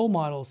models and role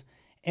models.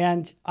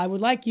 And I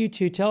would like you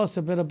to tell us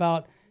a bit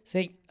about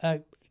Saint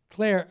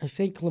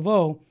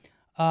Clairvaux.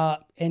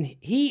 And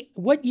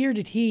what year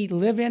did he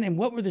live in, and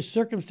what were the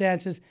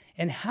circumstances,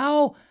 and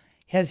how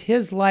has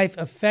his life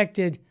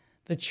affected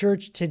the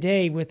church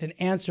today with an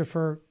answer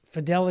for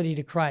fidelity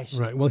to Christ?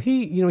 Right. Well,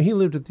 he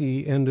lived at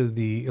the end of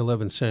the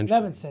 11th century.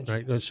 11th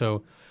century. Right.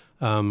 So,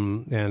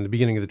 and the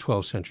beginning of the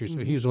 12th century. So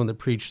he was the one that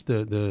preached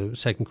the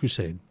Second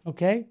Crusade.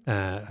 Okay.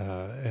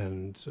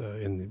 And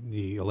in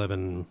the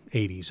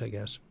 1180s, I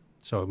guess.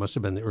 So it must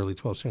have been the early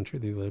 12th century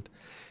that he lived.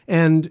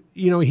 And,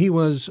 he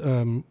was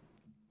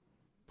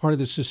part of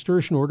the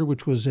Cistercian order,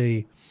 which was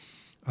it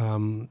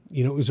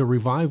was a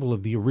revival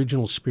of the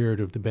original spirit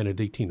of the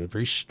Benedictine, a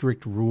very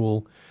strict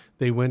rule.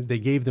 They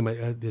gave them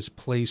this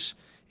place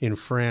in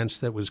France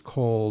that was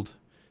called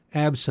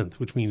Absinthe,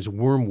 which means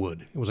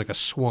wormwood. It was like a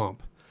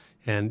swamp.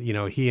 And,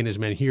 he and his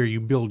men, here,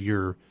 you build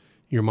your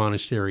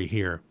monastery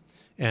here.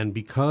 And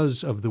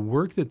because of the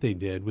work that they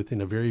did, within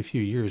a very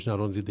few years,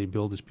 not only did they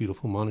build this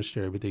beautiful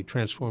monastery, but they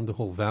transformed the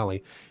whole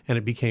valley, and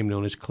it became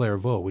known as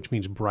Clairvaux, which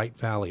means bright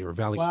valley or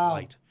valley of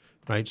light.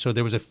 Right, so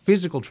there was a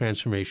physical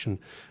transformation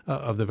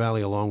of the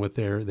valley along with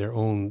their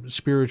own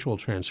spiritual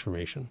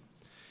transformation.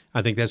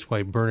 I think that's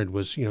why Bernard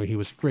was, he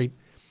was a great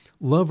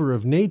lover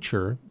of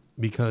nature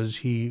because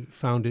he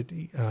found it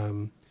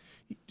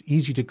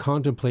easy to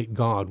contemplate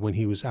God when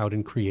he was out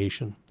in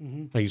creation.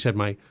 Mm-hmm. Like you said,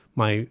 my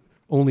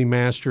only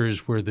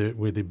masters were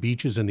the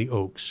beaches and the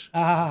oaks.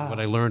 What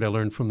I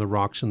learned from the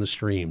rocks and the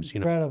streams.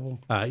 Incredible.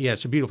 Yeah,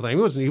 it's a beautiful thing.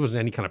 He wasn't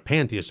any kind of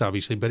pantheist,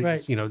 obviously, but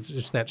Right.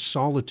 Just that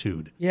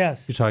solitude.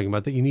 Yes. You're talking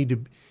about that you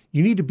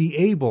need to be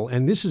able,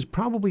 and this is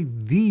probably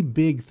the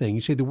big thing.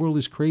 You say the world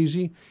is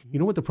crazy. You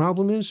know what the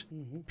problem is?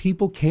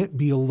 People can't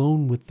be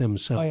alone with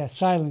themselves. Oh yeah,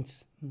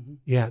 silence.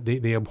 Yeah,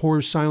 they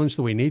abhor silence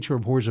the way nature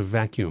abhors a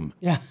vacuum.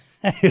 Yeah.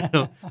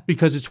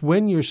 Because it's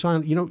when you're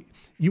silent.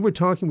 We were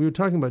talking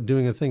about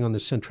doing a thing on the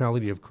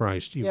centrality of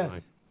Christ, you and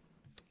I.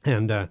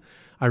 And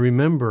I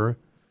remember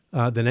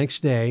the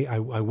next day I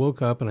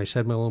woke up and I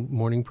said my little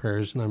morning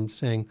prayers, and I'm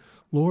saying,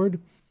 Lord,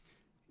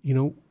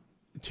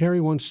 Terry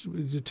wants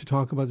to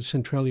talk about the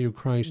centrality of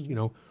Christ.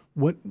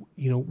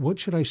 What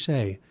should I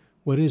say?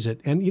 What is it?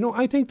 And,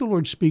 I think the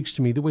Lord speaks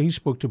to me the way he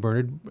spoke to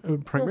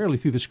Bernard, primarily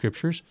through the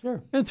scriptures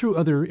and through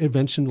other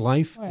events in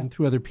life and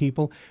through other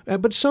people.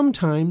 But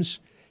sometimes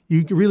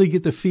you really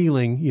get the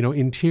feeling,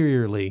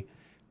 interiorly,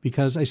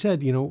 because I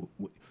said,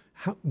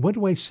 what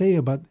do I say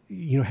about,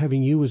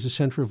 having you as the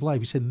center of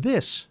life? He said,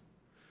 this.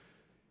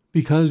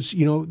 Because,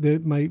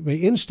 my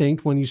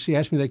instinct when you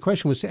asked me that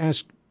question was to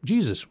ask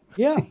Jesus.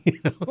 Yeah,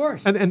 of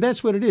course. And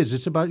that's what it is.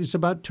 It's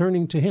about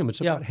turning to him.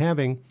 It's about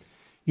having...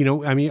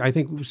 I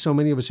think so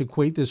many of us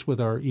equate this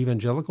with our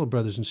evangelical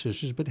brothers and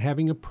sisters, but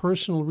having a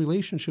personal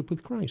relationship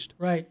with Christ.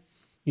 Right.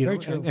 Very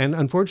true. And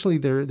unfortunately,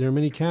 there are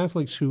many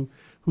Catholics who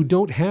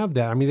don't have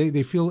that. I mean,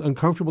 they feel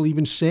uncomfortable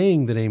even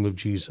saying the name of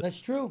Jesus. That's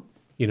true.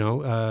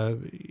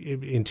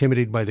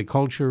 Intimidated by the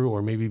culture,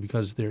 or maybe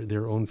because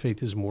their own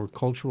faith is more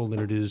cultural than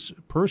it is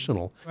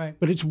personal. Right.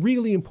 But it's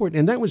really important.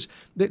 And that was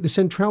the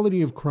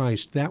centrality of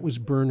Christ. That was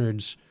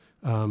Bernard's.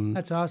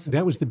 That's awesome.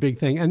 That was the big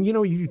thing. And,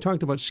 you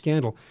talked about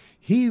scandal.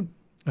 He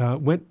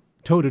went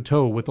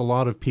toe-to-toe with a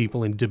lot of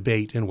people in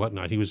debate and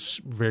whatnot. He was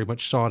very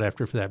much sought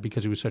after for that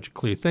because he was such a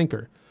clear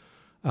thinker.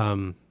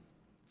 And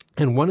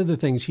one of the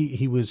things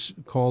he was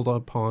called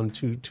upon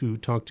to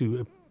talk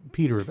to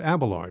Peter of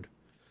Abelard,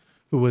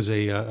 who was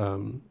he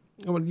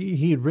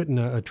had written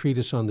a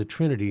treatise on the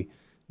Trinity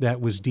that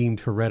was deemed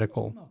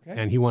heretical,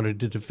 and he wanted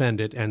to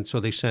defend it, and so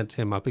they sent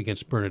him up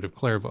against Bernard of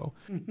Clairvaux.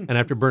 And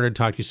after Bernard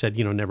talked, he said,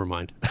 never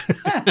mind.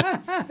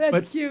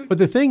 That's cute. But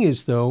the thing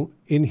is, though,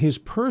 in his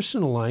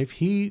personal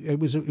life, it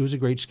was a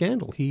great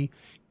scandal. He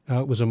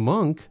was a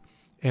monk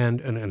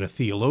and a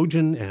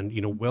theologian,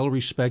 and well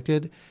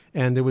respected.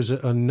 And there was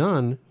a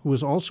nun who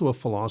was also a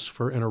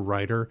philosopher and a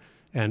writer,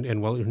 and her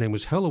name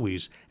was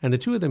Heloise. And the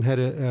two of them had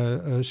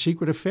a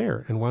secret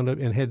affair and wound up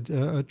and had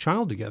a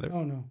child together.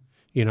 Oh no.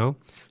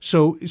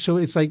 So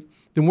it's like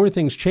the more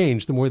things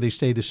change, the more they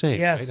stay the same.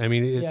 Yes. Right? I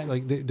mean, it's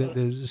like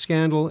the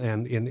scandal,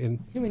 and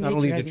in not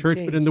only the church,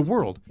 but in the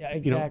world. Yeah,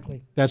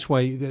 exactly. That's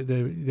why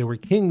there were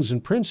kings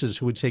and princes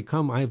who would say,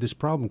 come, I have this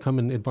problem, come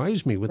and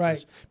advise me with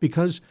this.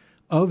 Because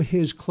of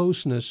his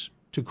closeness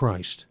to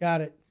Christ.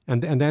 Got it.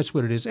 And that's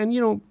what it is. And,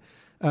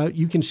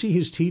 you can see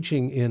his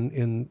teaching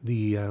in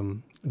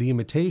the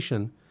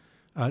Imitation.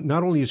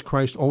 Not only is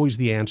Christ always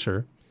the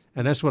answer,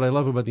 and that's what I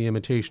love about the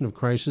Imitation of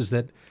Christ, is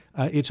that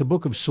it's a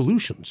book of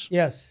solutions.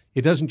 Yes.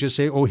 It doesn't just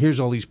say, oh, here's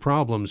all these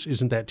problems.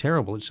 Isn't that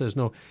terrible? It says,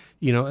 no,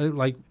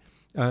 like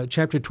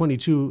chapter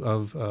 22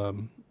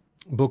 of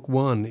book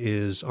 1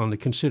 is on the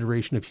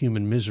consideration of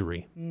human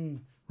misery,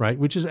 right?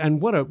 Which is, and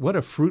what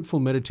a fruitful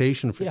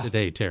meditation for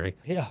today, Terry.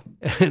 Yeah.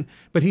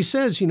 But he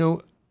says,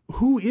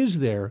 who is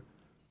there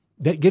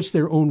that gets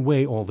their own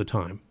way all the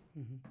time?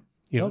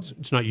 Nope.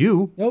 It's not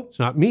you. Nope. It's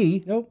not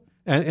me. Nope.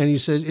 And he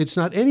says, it's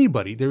not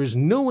anybody. There is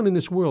no one in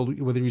this world,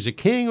 whether he's a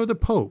king or the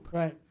Pope,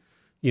 Right.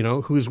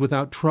 Who is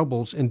without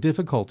troubles and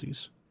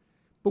difficulties.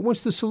 But what's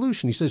the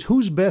solution? He says,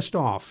 who's best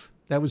off?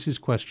 That was his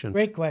question.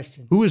 Great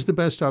question. Who is the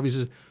best off? He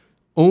says,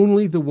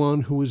 only the one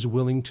who is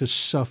willing to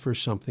suffer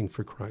something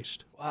for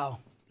Christ. Wow.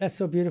 That's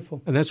so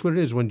beautiful. And that's what it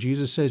is when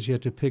Jesus says you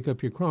have to pick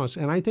up your cross.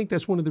 And I think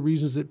that's one of the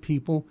reasons that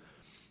people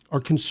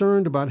are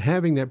concerned about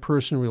having that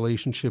personal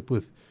relationship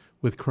with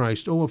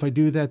Christ. Oh, if I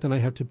do that, then I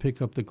have to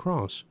pick up the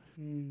cross.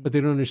 But they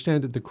don't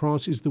understand that the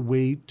cross is the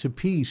way to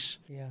peace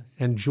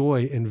and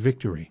joy and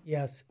victory.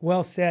 Yes,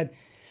 well said.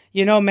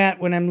 Matt,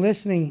 when I'm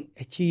listening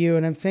to you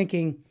and I'm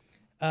thinking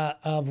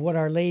of what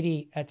Our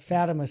Lady at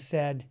Fatima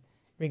said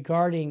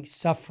regarding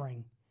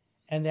suffering,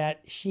 and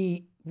that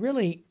she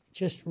really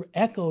just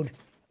echoed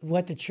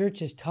what the church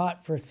has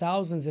taught for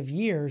thousands of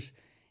years,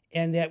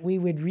 and that we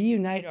would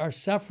reunite our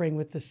suffering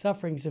with the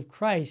sufferings of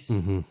Christ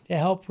to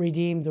help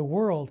redeem the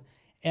world.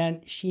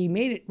 And she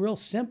made it real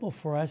simple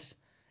for us.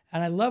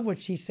 And I love what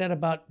she said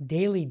about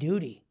daily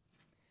duty.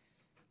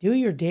 Do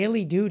your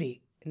daily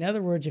duty. In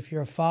other words, if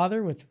you're a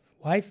father with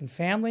wife and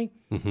family,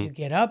 you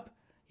get up,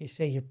 you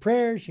say your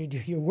prayers, you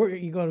do your work,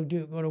 you go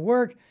to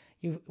work,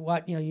 you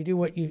do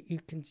what you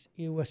can,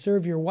 you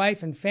serve your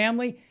wife and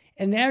family,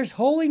 and there's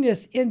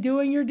holiness in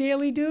doing your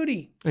daily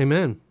duty.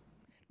 Amen.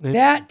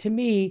 That to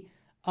me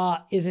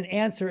is an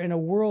answer in a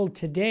world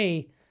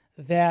today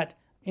that,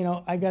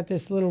 I got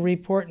this little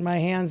report in my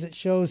hands that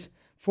shows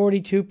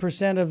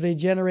 42% of the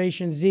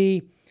Generation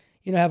Z,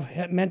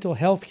 have mental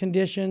health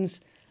conditions.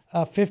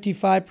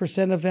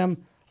 55% of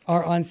them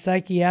are on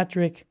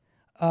psychiatric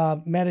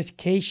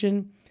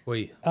medication.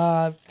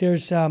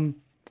 There's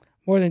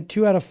more than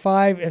 2 out of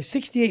 5,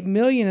 68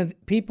 million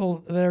of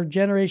people that are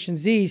Generation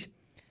Zs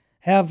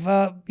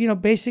have,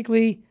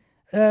 basically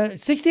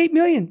 68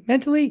 million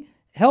mentally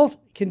health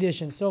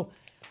conditions. So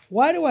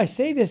why do I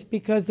say this?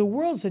 Because the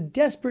world's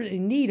desperate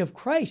in need of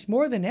Christ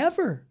more than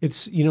ever.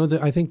 It's,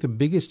 I think the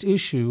biggest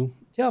issue.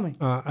 Tell me.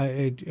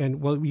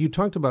 You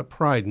talked about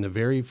pride in the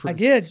very first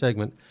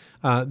segment.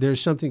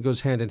 There's something that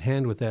goes hand in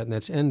hand with that, and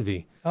that's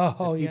envy.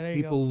 Oh, yeah, there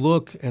you go. People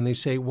look and they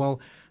say, well,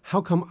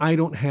 how come I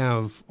don't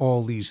have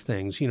all these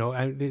things?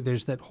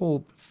 There's that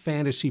whole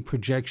fantasy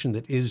projection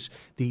that is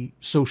the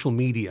social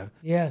media.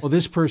 Yes. Well,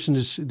 this person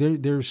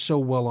they're so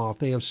well off.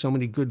 They have so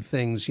many good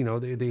things.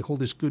 They hold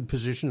this good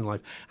position in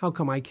life. How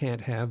come I can't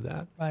have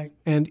that? Right.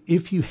 And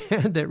if you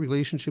had that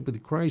relationship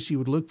with Christ, you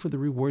would look for the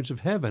rewards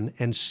of heaven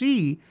and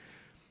see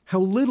how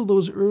little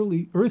those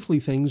earthly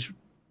things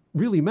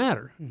really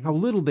matter, how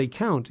little they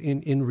count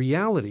in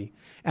reality,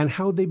 and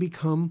how they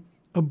become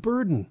a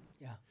burden.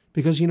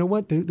 Because you know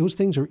what? Those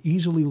things are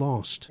easily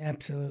lost.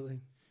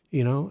 Absolutely.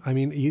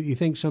 You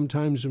think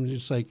sometimes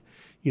it's like,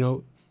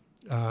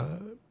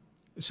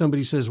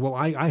 somebody says, well,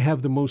 I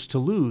have the most to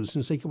lose.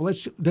 And it's like, well,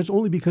 that's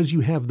only because you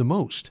have the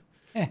most.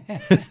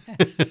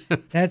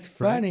 That's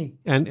funny.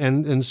 Right?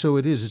 And so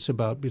it is. It's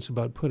about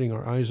putting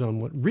our eyes on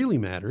what really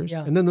matters.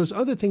 Yeah. And then those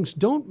other things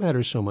don't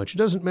matter so much. It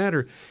doesn't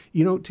matter.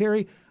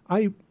 Terry,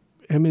 I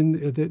am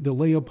in the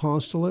lay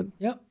apostolate.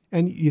 Yep.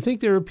 And you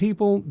think there are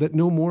people that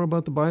know more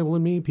about the Bible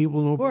than me,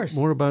 people know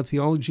more about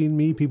theology than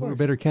me, people who are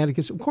better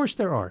catechists? Of course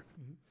there are.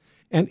 Mm-hmm.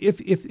 And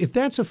if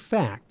that's a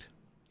fact,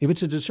 if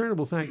it's a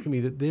discernible fact to me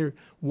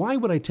why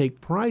would I take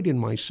pride in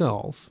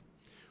myself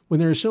when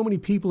there are so many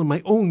people in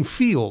my own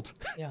field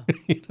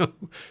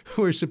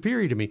who are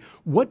superior to me?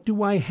 What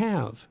do I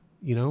have?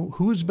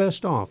 Who's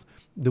best off?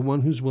 The one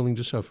who's willing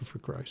to suffer for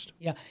Christ.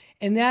 Yeah,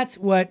 and that's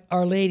what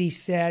Our Lady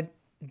said,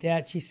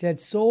 that she said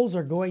souls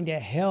are going to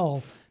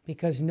hell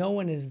because no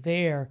one is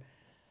there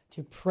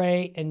to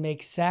pray and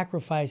make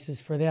sacrifices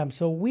for them.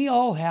 So we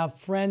all have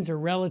friends or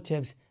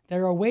relatives that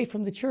are away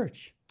from the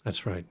church.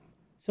 That's right.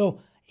 So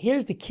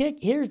here's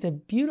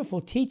the beautiful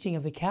teaching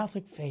of the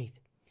Catholic faith,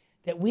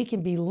 that we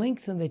can be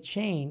links in the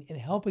chain in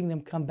helping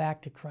them come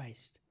back to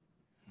Christ.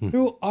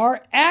 Through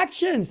our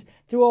actions,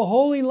 through a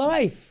holy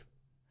life,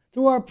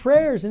 through our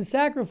prayers and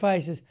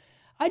sacrifices.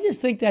 I just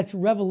think that's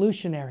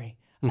revolutionary.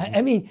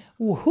 I mean,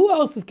 who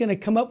else is going to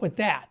come up with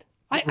that?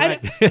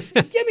 Right.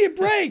 Give me a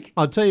break.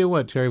 I'll tell you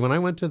what, Terry, when I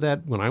went to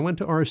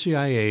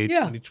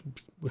RCIA,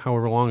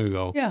 however long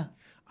ago,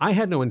 I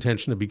had no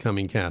intention of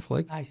becoming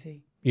Catholic. I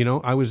see.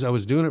 I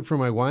was doing it for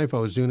my wife. I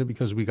was doing it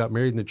because we got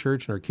married in the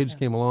church and our kids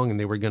came along and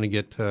they were going to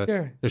get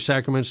their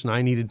sacraments, and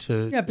I needed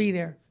to be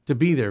there. To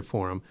be there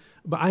for them.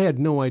 But I had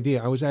no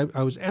idea. I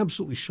was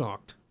absolutely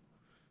shocked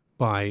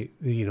by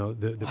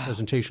the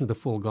presentation of the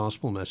full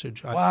gospel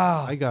message.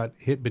 I got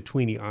hit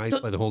between the eyes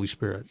by the Holy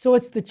Spirit. So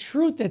it's the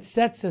truth that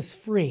sets us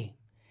free.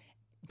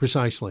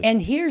 Precisely.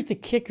 And here's the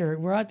kicker.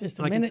 We're out just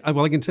a minute.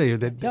 I can tell you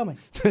that. Tell me.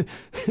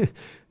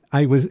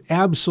 I was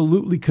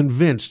absolutely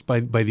convinced by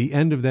the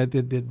end of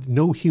that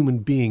no human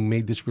being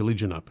made this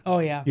religion up. Oh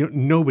yeah.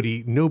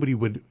 Nobody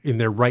would in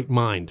their right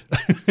mind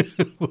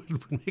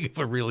would make up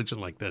a religion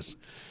like this.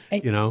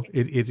 And,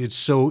 it is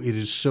so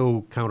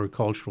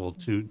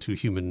countercultural to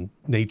human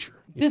nature.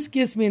 This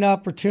gives me an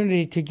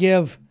opportunity to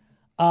give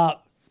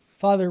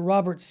Father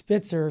Robert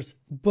Spitzer's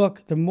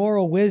book, The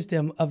Moral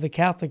Wisdom of the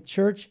Catholic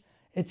Church.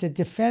 It's a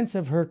defense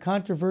of her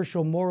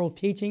controversial moral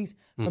teachings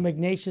from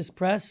Ignatius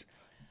Press.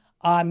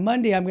 On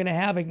Monday, I'm going to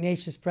have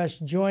Ignatius Press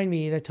join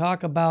me to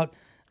talk about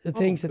the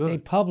things that they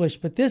publish.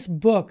 But this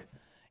book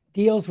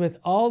deals with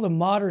all the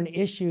modern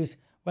issues,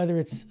 whether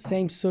it's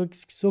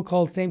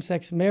so-called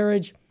same-sex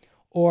marriage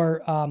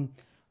or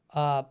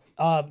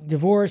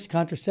divorce,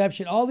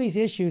 contraception, all these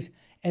issues.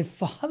 And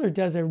Father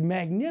does a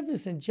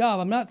magnificent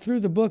job. I'm not through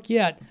the book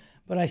yet,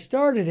 but I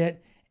started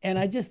it. And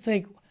I just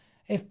think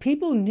if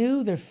people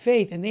knew their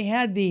faith and they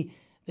had the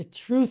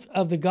truth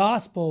of the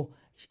gospel,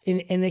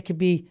 and they could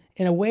be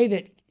in a way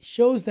that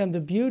shows them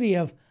the beauty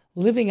of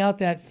living out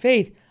that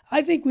faith,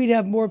 I think we'd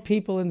have more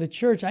people in the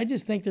church. I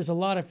just think there's a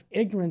lot of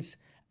ignorance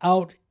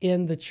out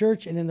in the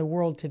church and in the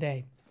world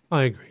today.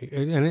 I agree,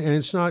 and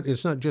it's not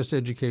just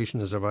education,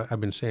 as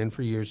I've been saying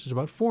for years. It's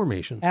about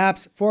formation.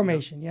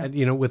 Formation, yeah.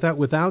 And,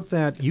 without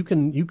that, you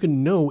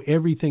can know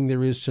everything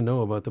there is to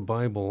know about the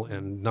Bible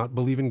and not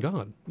believe in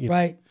God.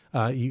 Right.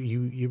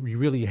 You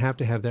really have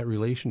to have that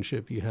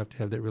relationship. You have to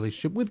have that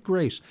relationship with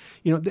grace.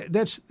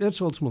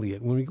 That's ultimately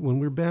it. When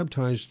we're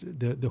baptized,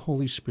 the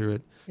Holy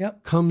Spirit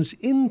comes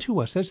into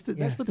us. That's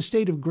what the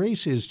state of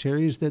grace is,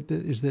 Terry. Is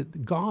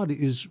that God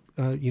is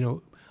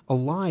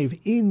alive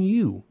in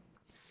you,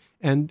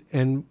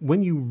 and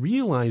when you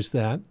realize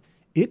that,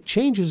 it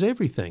changes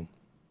everything.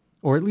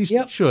 Or at least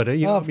it should.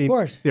 Of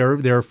course.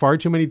 There are far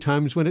too many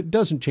times when it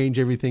doesn't change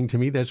everything to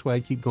me. That's why I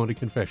keep going to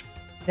confession.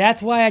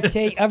 That's why I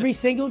take every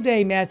single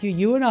day, Matthew,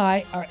 you and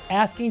I are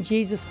asking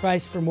Jesus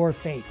Christ for more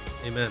faith.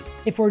 Amen.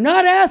 If we're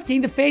not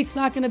asking, the faith's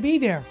not going to be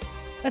there.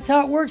 That's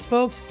how it works,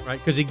 folks. Right,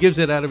 because he gives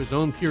it out of his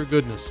own pure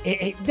goodness.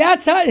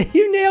 That's how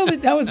you nailed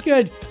it. That was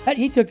good.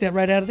 He took that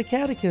right out of the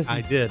catechism.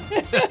 I did.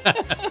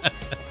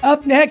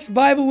 Up next,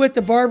 Bible with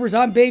the Barbers.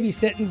 I'm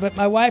babysitting, but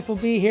my wife will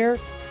be here,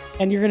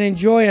 and you're going to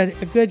enjoy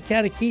a good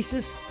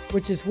catechesis,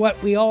 which is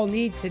what we all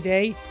need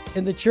today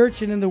in the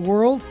church and in the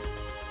world.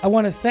 I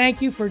want to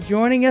thank you for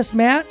joining us,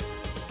 Matt.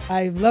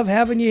 I love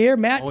having you here.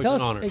 Matt, Always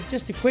tell us,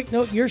 just a quick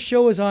note, your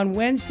show is on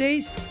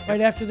Wednesdays,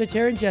 right after the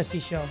Terry and Jesse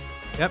show.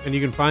 Yep, and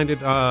you can find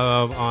it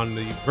on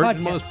the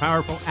Virgin Most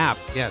Powerful app.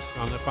 Yes,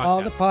 on the podcast.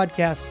 All the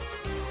podcasts.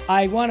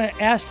 I want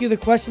to ask you the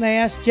question I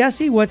asked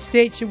Jesse. What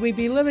state should we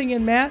be living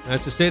in, Matt?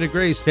 That's the state of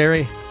grace,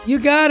 Terry. You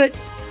got it.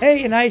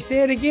 Hey, and I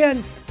say it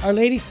again. Our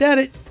Lady said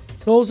it.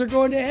 Souls are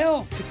going to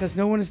hell because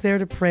no one is there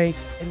to pray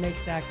and make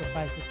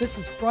sacrifices. This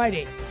is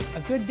Friday, a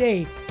good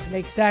day to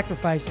make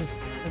sacrifices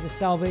for the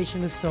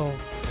salvation of souls.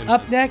 Amen.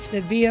 Up next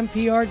at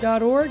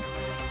vmpr.org,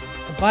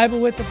 the Bible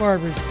with the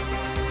Barbers.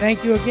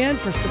 Thank you again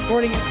for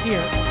supporting us here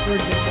at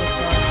Virgin Most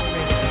Powerful.